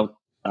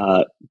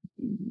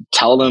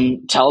 tell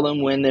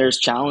them when there's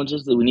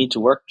challenges that we need to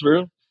work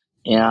through,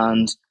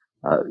 and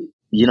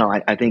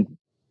I think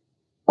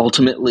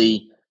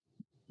ultimately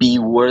be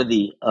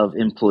worthy of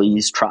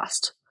employees'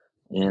 trust.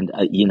 And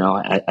I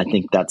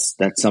think that's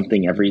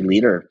something every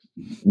leader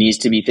needs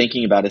to be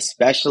thinking about,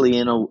 especially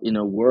in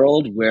a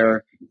world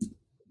where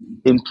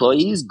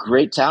employees,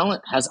 great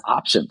talent has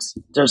options.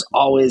 There's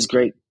always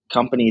great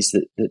companies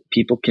that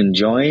people can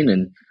join,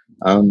 and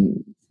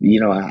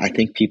I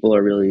think people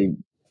are really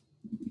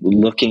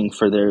looking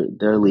for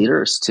their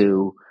leaders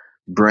to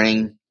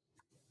bring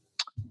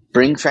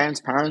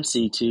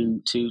transparency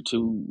to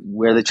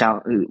where the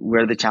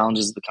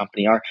challenges of the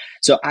company are.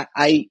 So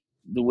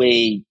the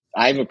way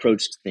I've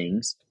approached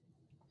things,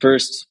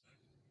 first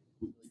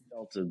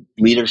built a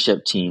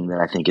leadership team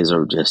that I think is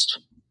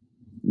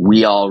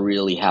we all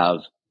really have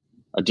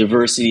a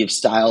diversity of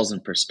styles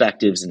and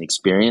perspectives and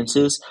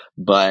experiences,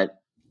 but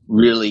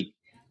really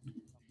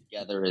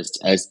together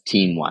as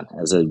team one,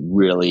 as a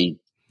really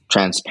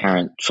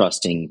transparent,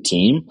 trusting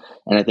team.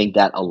 And I think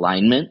that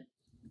alignment,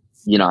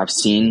 I've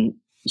seen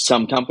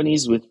some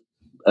companies with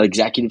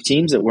executive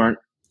teams that weren't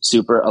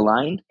super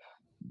aligned.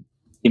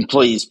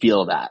 Employees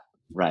feel that,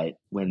 right?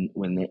 And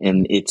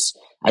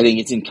I think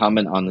it's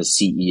incumbent on the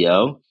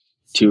CEO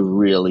to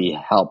really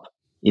help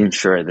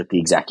ensure that the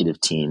executive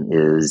team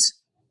is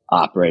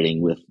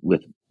operating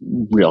with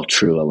real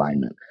true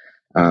alignment.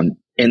 And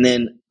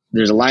then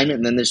there's alignment,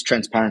 and then there's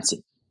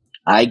transparency.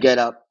 I get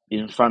up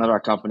in front of our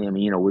company. I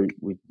mean,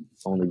 we've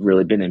only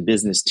really been in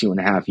business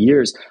 2.5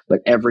 years, but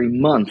every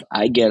month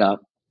I get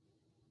up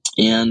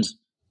and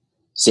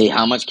say,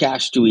 how much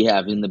cash do we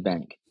have in the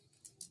bank?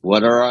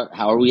 How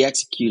are we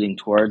executing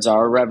towards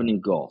our revenue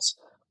goals?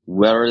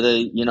 Where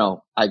are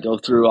I go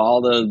through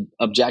all the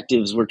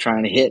objectives we're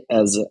trying to hit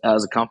as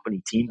a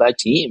company, team by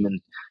team,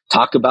 and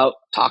talk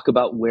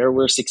about where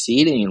we're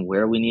succeeding and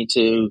where we need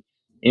to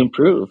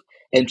improve,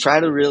 and try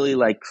to really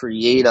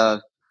create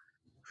a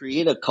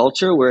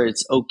culture where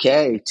it's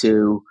okay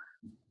to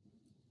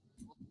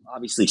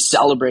obviously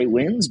celebrate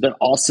wins, but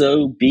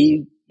also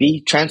be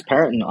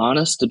transparent and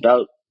honest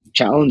about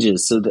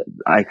challenges. So that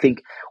I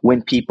think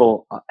when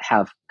people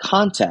have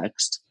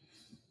context,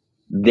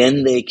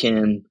 then they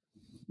can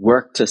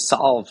work to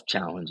solve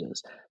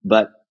challenges.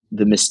 But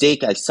the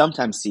mistake I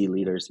sometimes see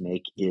leaders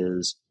make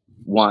is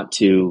want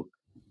to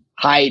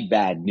hide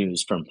bad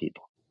news from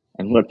people.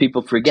 And what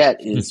people forget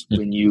is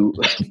when you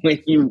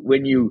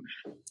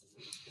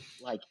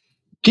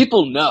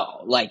people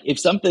know, if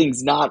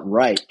something's not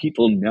right,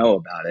 people know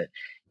about it,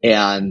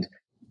 and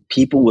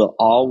people will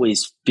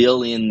always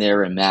fill in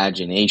their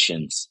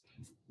imaginations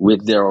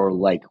with their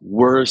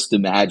worst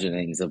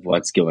imaginings of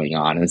what's going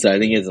on. And so I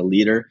think as a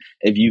leader,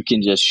 if you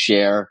can just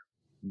share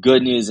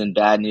good news and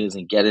bad news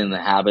and get in the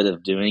habit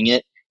of doing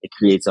it, it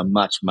creates a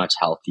much, much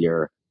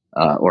healthier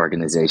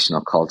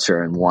organizational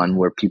culture, and one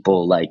where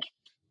people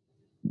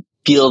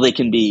feel they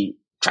can be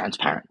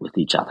transparent with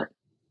each other.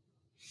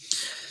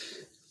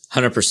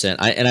 100%.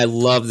 And I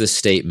love the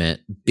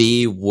statement,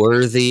 be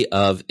worthy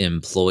of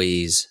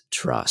employees'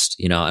 trust,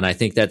 and I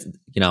think that,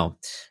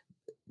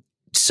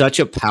 such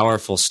a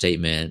powerful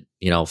statement,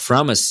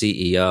 from a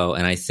CEO.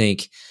 And I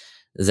think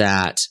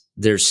that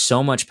there's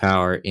so much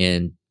power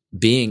in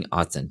being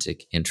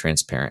authentic and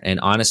transparent. And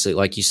honestly,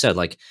 like you said,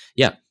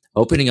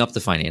 opening up the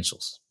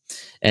financials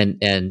and,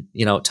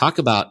 talk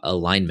about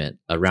alignment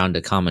around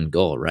a common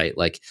goal, right?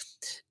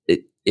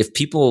 If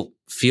people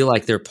feel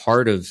like they're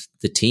part of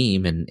the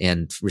team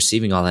and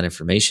receiving all that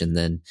information,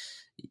 then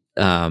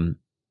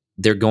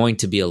they're going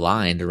to be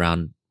aligned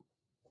around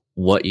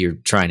what you're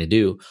trying to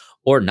do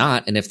or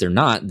not. And if they're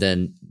not,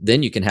 then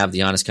you can have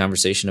the honest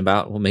conversation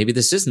about, well, maybe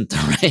this isn't the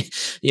right,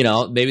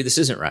 maybe this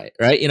isn't right.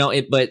 Right.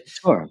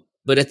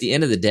 But at the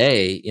end of the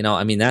day,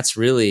 that's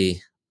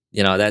really,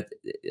 that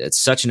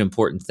it's such an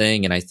important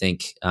thing. And I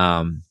think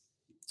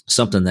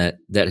something that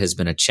has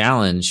been a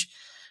challenge,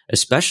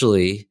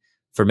 especially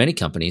for many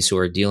companies who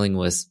are dealing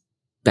with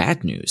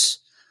bad news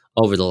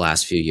over the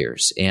last few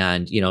years.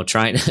 And,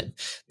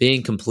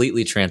 being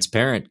completely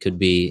transparent could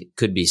be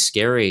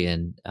scary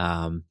and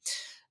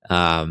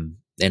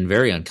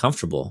very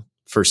uncomfortable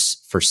for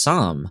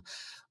some.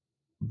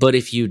 But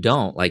if you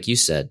don't, like you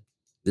said,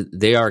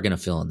 they are going to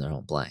fill in their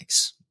own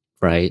blanks,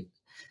 right?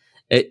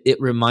 It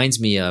reminds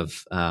me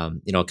of, a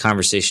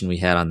conversation we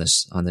had on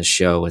this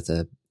show with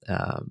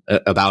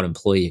about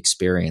employee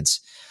experience.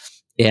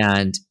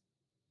 And,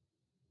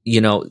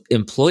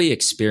 employee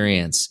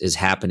experience is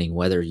happening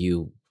whether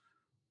you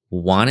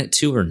want it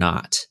to or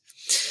not.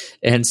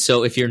 And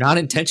so if you're not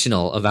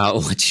intentional about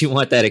what you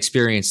want that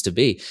experience to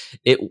be,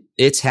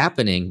 it's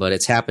happening, but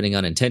it's happening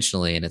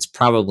unintentionally, and it's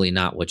probably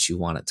not what you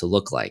want it to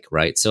look like,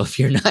 right? So if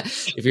you're not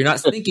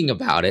thinking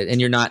about it, and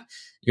you're not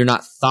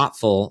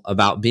thoughtful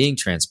about being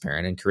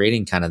transparent and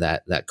creating kind of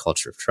that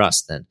culture of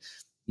trust, then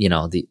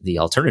the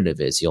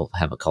alternative is you'll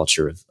have a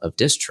culture of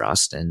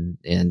distrust and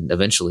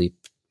eventually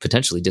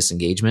potentially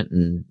disengagement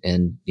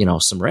and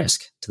some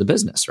risk to the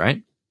business,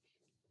 right?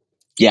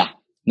 Yeah,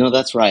 no,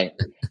 that's right.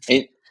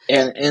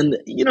 And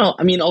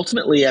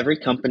ultimately every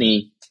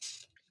company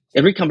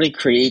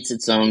creates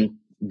its own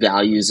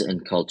values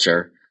and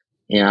culture.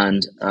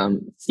 And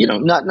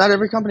not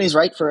every company is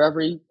right for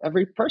every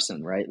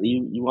person, right?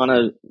 You want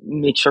to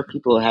make sure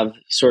people have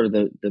sort of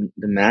the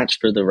match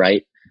for the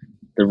right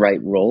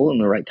role in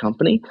the right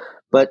company,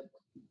 but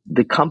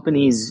the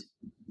company's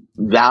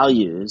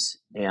values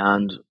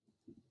and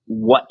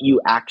what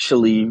you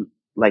actually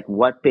like,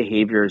 what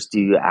behaviors do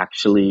you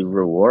actually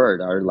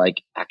reward, are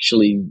like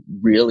actually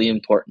really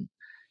important.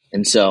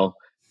 And so,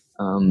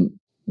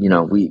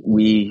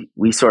 we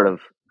sort of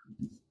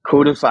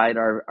codified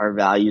our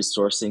values,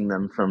 sourcing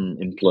them from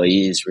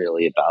employees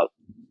really about,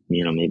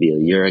 maybe a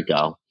year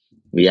ago.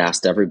 We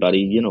asked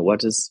everybody,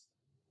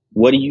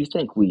 what do you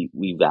think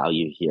we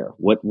value here?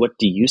 What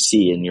do you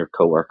see in your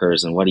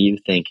coworkers, and what do you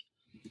think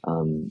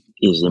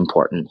is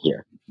important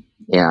here?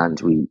 And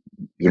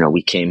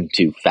we came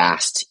to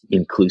fast,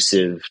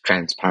 inclusive,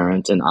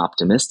 transparent, and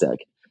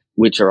optimistic,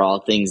 which are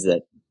all things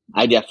that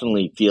I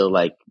definitely feel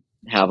like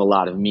have a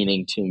lot of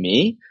meaning to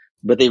me,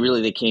 but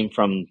they came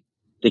from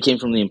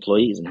the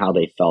employees and how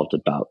they felt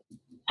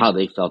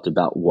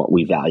about what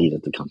we valued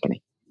at the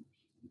company.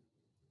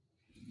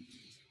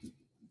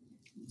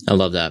 I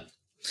love that.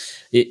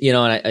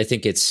 And I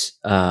think it's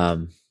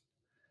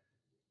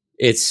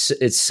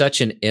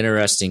such an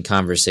interesting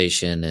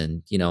conversation.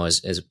 And,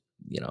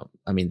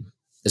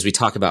 as we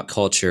talk about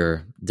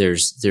culture,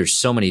 there's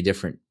so many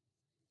different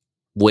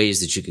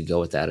ways that you could go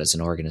with that as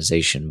an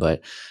organization.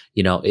 But,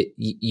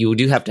 you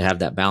do have to have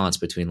that balance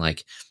between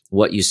like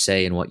what you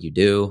say and what you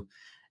do,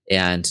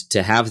 and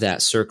to have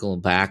that circle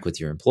back with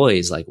your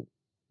employees. Like,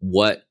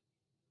 what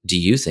do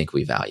you think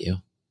we value?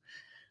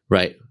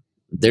 Right.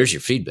 There's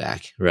your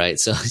feedback. Right.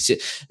 So,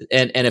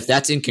 and if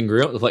that's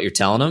incongruent with what you're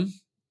telling them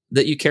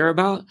that you care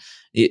about,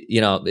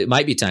 it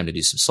might be time to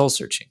do some soul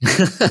searching.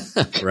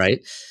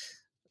 Right.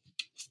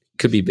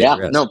 Could be big. Yeah,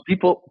 risk. no,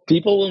 people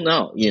will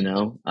know,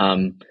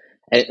 and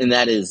I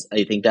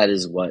think that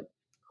is what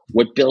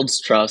builds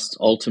trust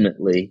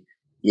ultimately,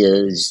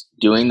 is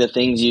doing the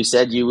things you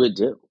said you would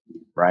do,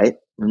 right?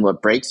 And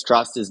what breaks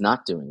trust is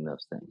not doing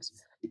those things.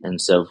 And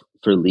so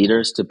for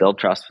leaders to build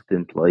trust with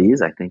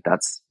employees, I think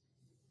that's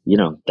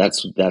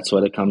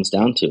what it comes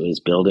down to, is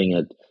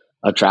building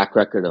a track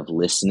record of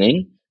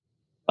listening,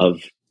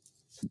 of,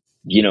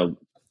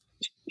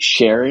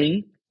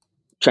 sharing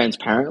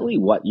transparently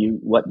what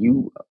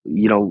you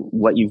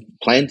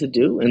plan to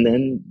do, and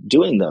then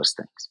doing those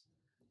things.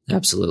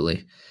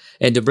 Absolutely.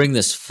 And to bring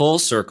this full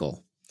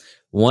circle,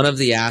 one of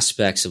the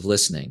aspects of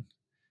listening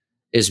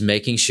is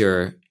making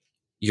sure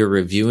you're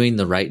reviewing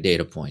the right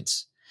data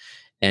points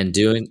and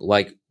doing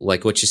like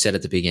what you said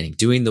at the beginning,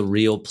 doing the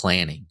real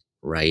planning,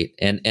 right?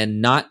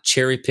 And not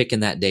cherry picking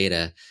that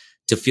data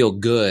to feel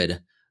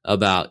good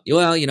about,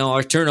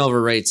 our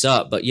turnover rate's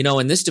up, but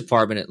in this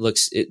department,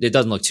 it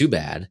doesn't look too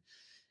bad.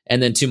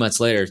 And then 2 months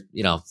later,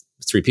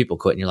 3 people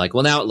quit, and you're like,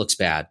 well, now it looks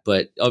bad,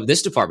 but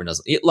this department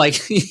doesn't. You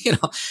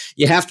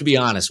have to be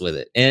honest with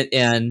it.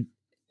 And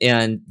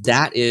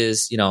that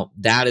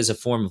is a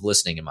form of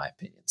listening, in my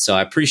opinion. So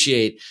I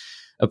appreciate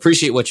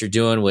what you're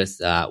doing with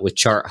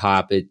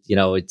ChartHop.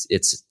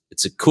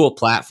 It's a cool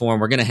platform.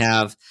 We're going to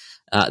have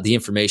the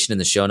information in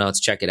the show notes.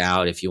 Check it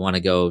out. If you want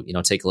to go,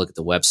 take a look at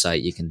the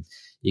website, you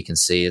can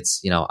see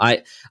it's,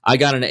 I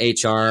got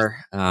into HR,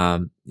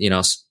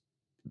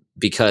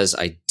 because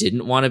I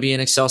didn't want to be in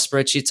Excel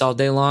spreadsheets all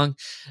day long.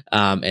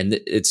 And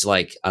it's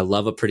like, I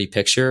love a pretty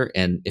picture.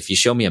 And if you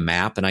show me a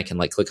map and I can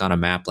like click on a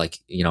map, like,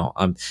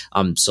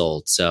 I'm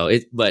sold. So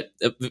but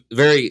a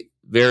very,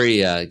 very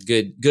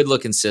good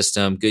looking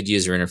system, good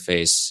user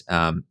interface.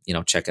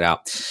 Check it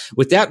out.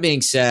 With that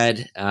being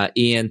said,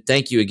 Ian,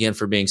 thank you again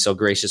for being so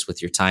gracious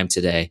with your time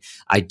today.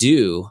 I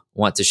do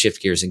want to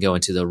shift gears and go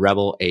into the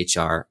Rebel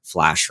HR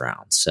Flash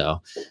Round.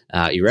 So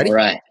you ready? All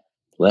right,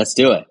 let's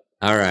do it.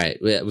 All right.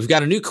 We've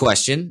got a new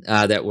question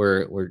that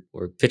we're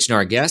pitching to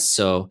our guests.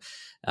 So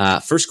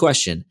first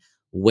question,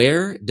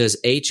 where does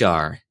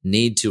HR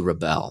need to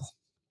rebel?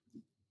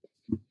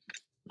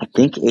 I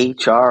think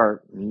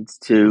HR needs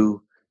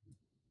to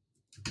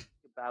think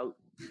about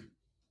the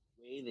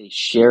way they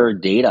share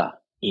data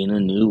in a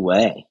new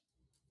way.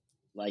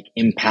 Like,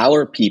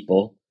 empower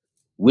people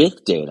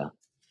with data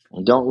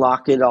and don't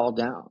lock it all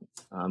down.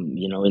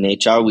 In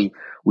HR,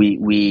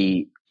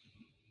 we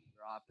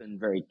are often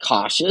very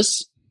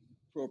cautious,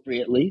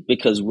 appropriately,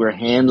 because we're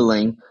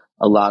handling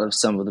a lot of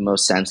some of the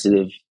most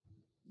sensitive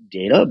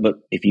data. But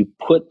if you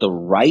put the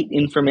right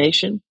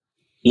information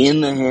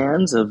in the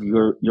hands of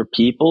your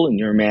people and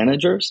your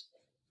managers,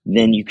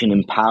 then you can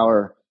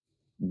empower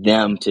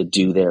them to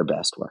do their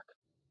best work.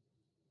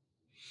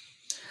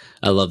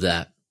 I love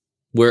that.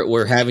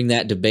 We're having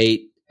that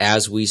debate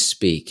as we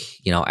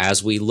speak,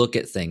 as we look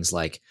at things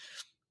like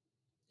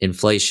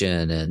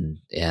inflation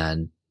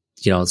and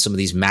some of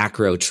these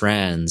macro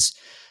trends.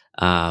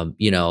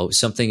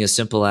 Something as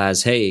simple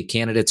as, hey,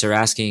 candidates are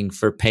asking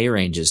for pay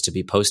ranges to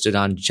be posted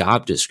on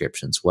job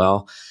descriptions.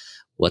 Well,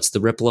 what's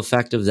the ripple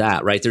effect of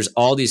that, right? There's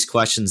all these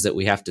questions that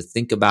we have to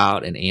think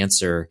about and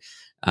answer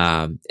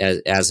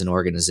as an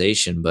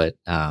organization. But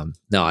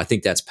no, I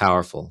think that's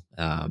powerful.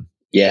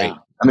 Yeah. Great.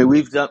 I mean,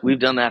 we've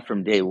done that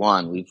from day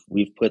one.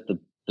 We've put the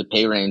the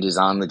pay ranges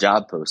on the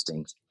job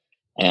postings.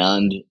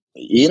 And,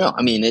 you know,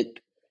 I mean,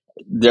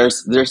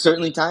 there's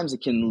certainly times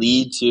it can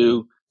lead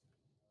to,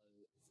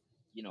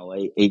 you know,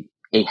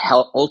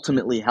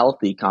 ultimately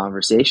healthy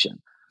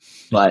conversation.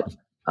 But,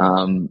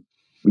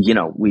 you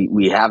know,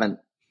 we haven't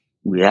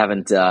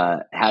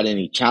had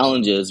any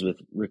challenges with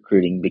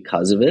recruiting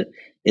because of it.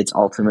 It's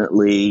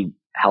ultimately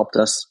helped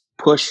us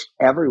push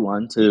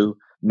everyone to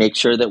make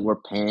sure that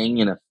we're paying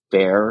in a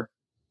fair,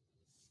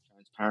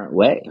 transparent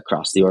way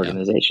across the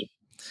organization.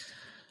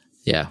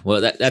 Yeah. Well,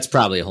 that's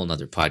probably a whole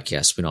nother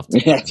podcast. We don't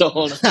have to. That's a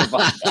whole nother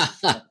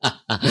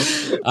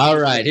podcast. All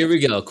right, here we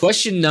go.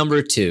 Question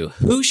number 2.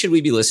 Who should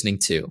we be listening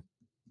to?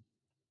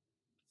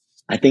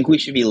 I think we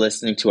should be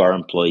listening to our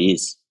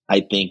employees.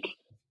 I think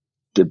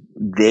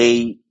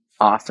they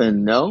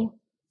often know,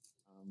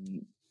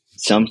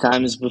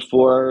 sometimes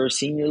before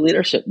senior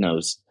leadership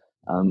knows,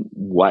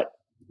 what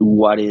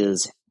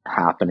is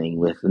happening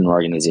with an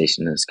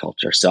organization and its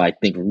culture. So I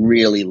think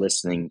really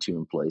listening to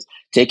employees,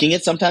 taking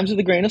it sometimes with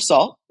a grain of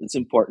salt. It's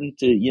important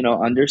to, you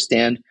know,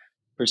 understand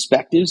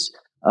perspectives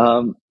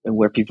and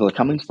where people are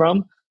coming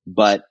from,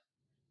 but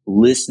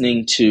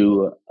listening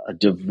to a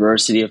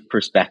diversity of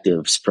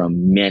perspectives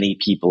from many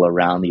people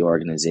around the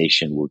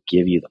organization will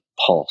give you the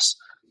pulse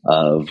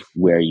of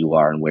where you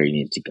are and where you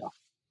need to go.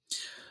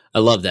 I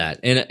love that.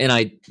 And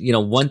I, you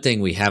know, one thing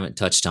we haven't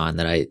touched on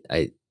that I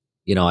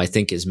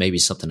think is maybe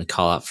something to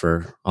call out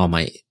for all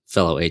my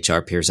fellow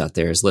HR peers out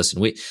there is,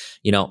 listen,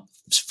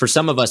 for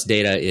some of us,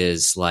 data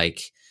is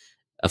like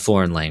a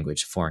foreign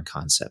language, foreign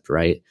concept,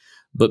 right?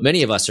 But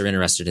many of us are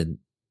interested in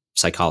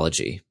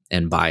psychology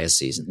and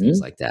biases and things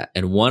like that.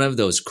 And one of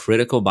those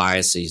critical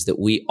biases that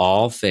we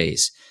all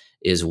face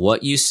is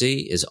what you see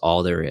is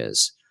all there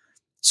is.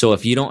 So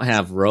if you don't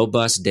have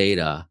robust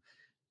data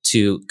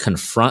to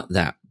confront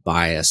that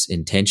bias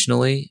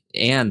intentionally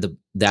and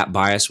that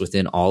bias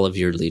within all of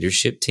your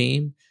leadership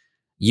team,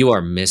 you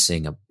are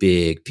missing a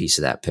big piece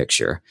of that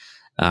picture.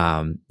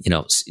 Do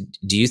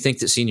you think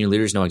that senior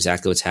leaders know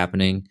exactly what's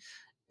happening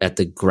at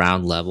the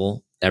ground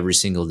level every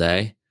single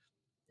day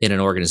in an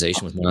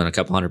organization with more than a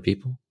couple hundred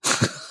people?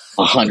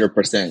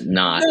 100%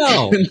 not.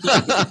 No,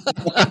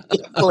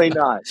 definitely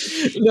not.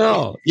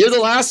 No, you're the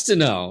last to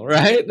know,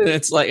 right? And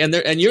it's like,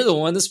 and you're the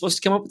one that's supposed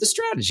to come up with the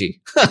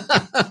strategy.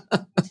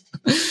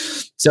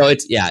 So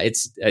it's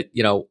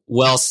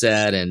well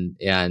said and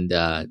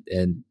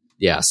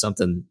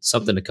something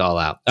to call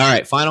out. All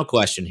right, final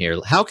question here.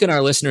 How can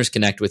our listeners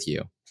connect with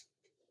you?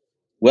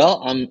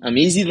 Well, I'm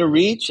easy to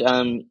reach.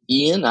 I'm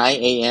Ian,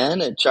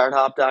 IAN, at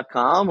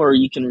charthop.com, or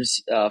you can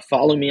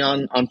follow me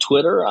on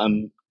Twitter.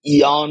 I'm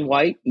Eon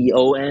White,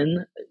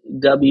 EONWHITE.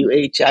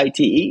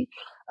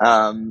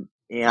 And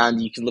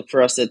you can look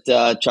for us at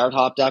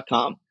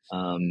charthop.com.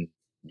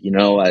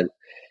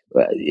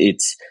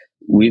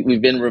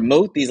 We've been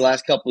remote these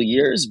last couple of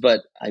years,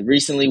 but I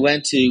recently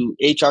went to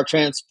HR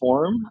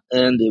Transform,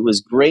 and it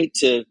was great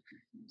to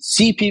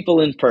see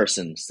people in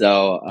person.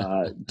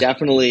 So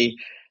definitely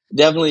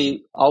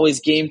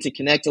always game to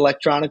connect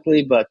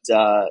electronically, but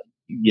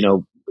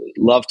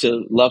love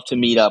to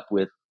meet up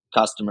with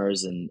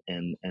customers and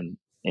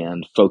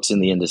folks in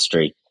the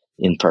industry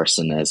in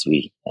person as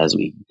we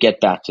get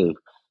back to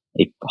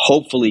a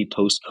hopefully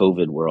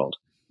post-COVID world.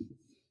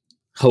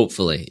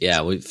 Hopefully.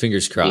 Yeah.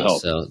 Fingers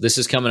crossed. So this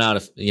is coming out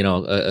of,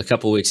 a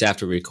couple of weeks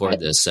after we record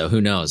this. So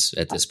who knows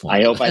at this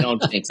point? I hope I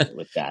don't jinx it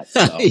with that.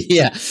 So.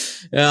 Yeah.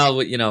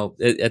 Well,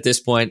 at this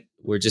point,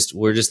 we're just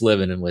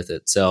living with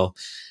it. So,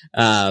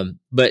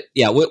 but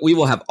yeah, we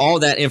will have all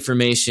that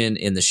information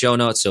in the show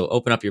notes. So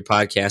open up your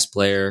podcast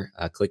player,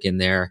 click in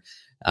there.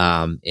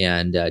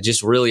 And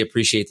just really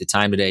appreciate the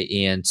time today,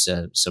 Ian.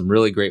 Some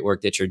really great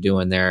work that you're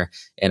doing there,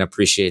 and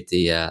appreciate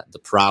the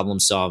problem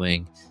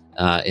solving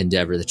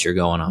endeavor that you're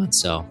going on.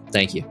 So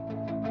thank you.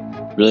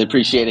 Really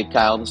appreciate it,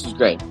 Kyle. This was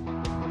great.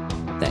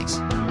 Thanks.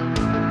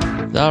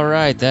 All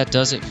right. That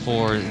does it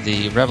for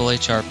the Rebel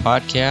HR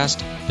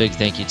podcast. Big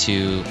thank you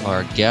to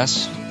our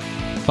guests.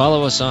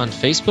 Follow us on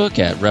Facebook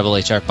at Rebel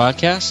HR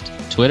Podcast,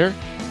 Twitter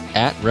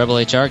at Rebel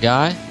HR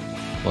Guy,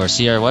 or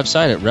see our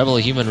website at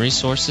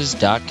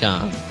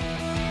rebelhumanresources.com.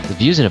 The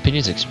views and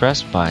opinions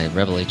expressed by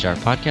Rebel HR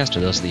Podcast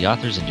are those of the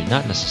authors and do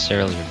not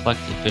necessarily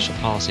reflect the official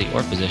policy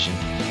or position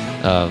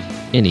of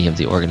any of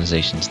the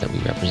organizations that we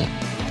represent.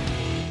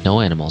 No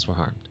animals were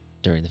harmed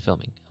during the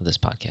filming of this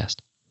podcast.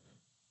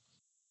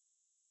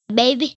 Baby.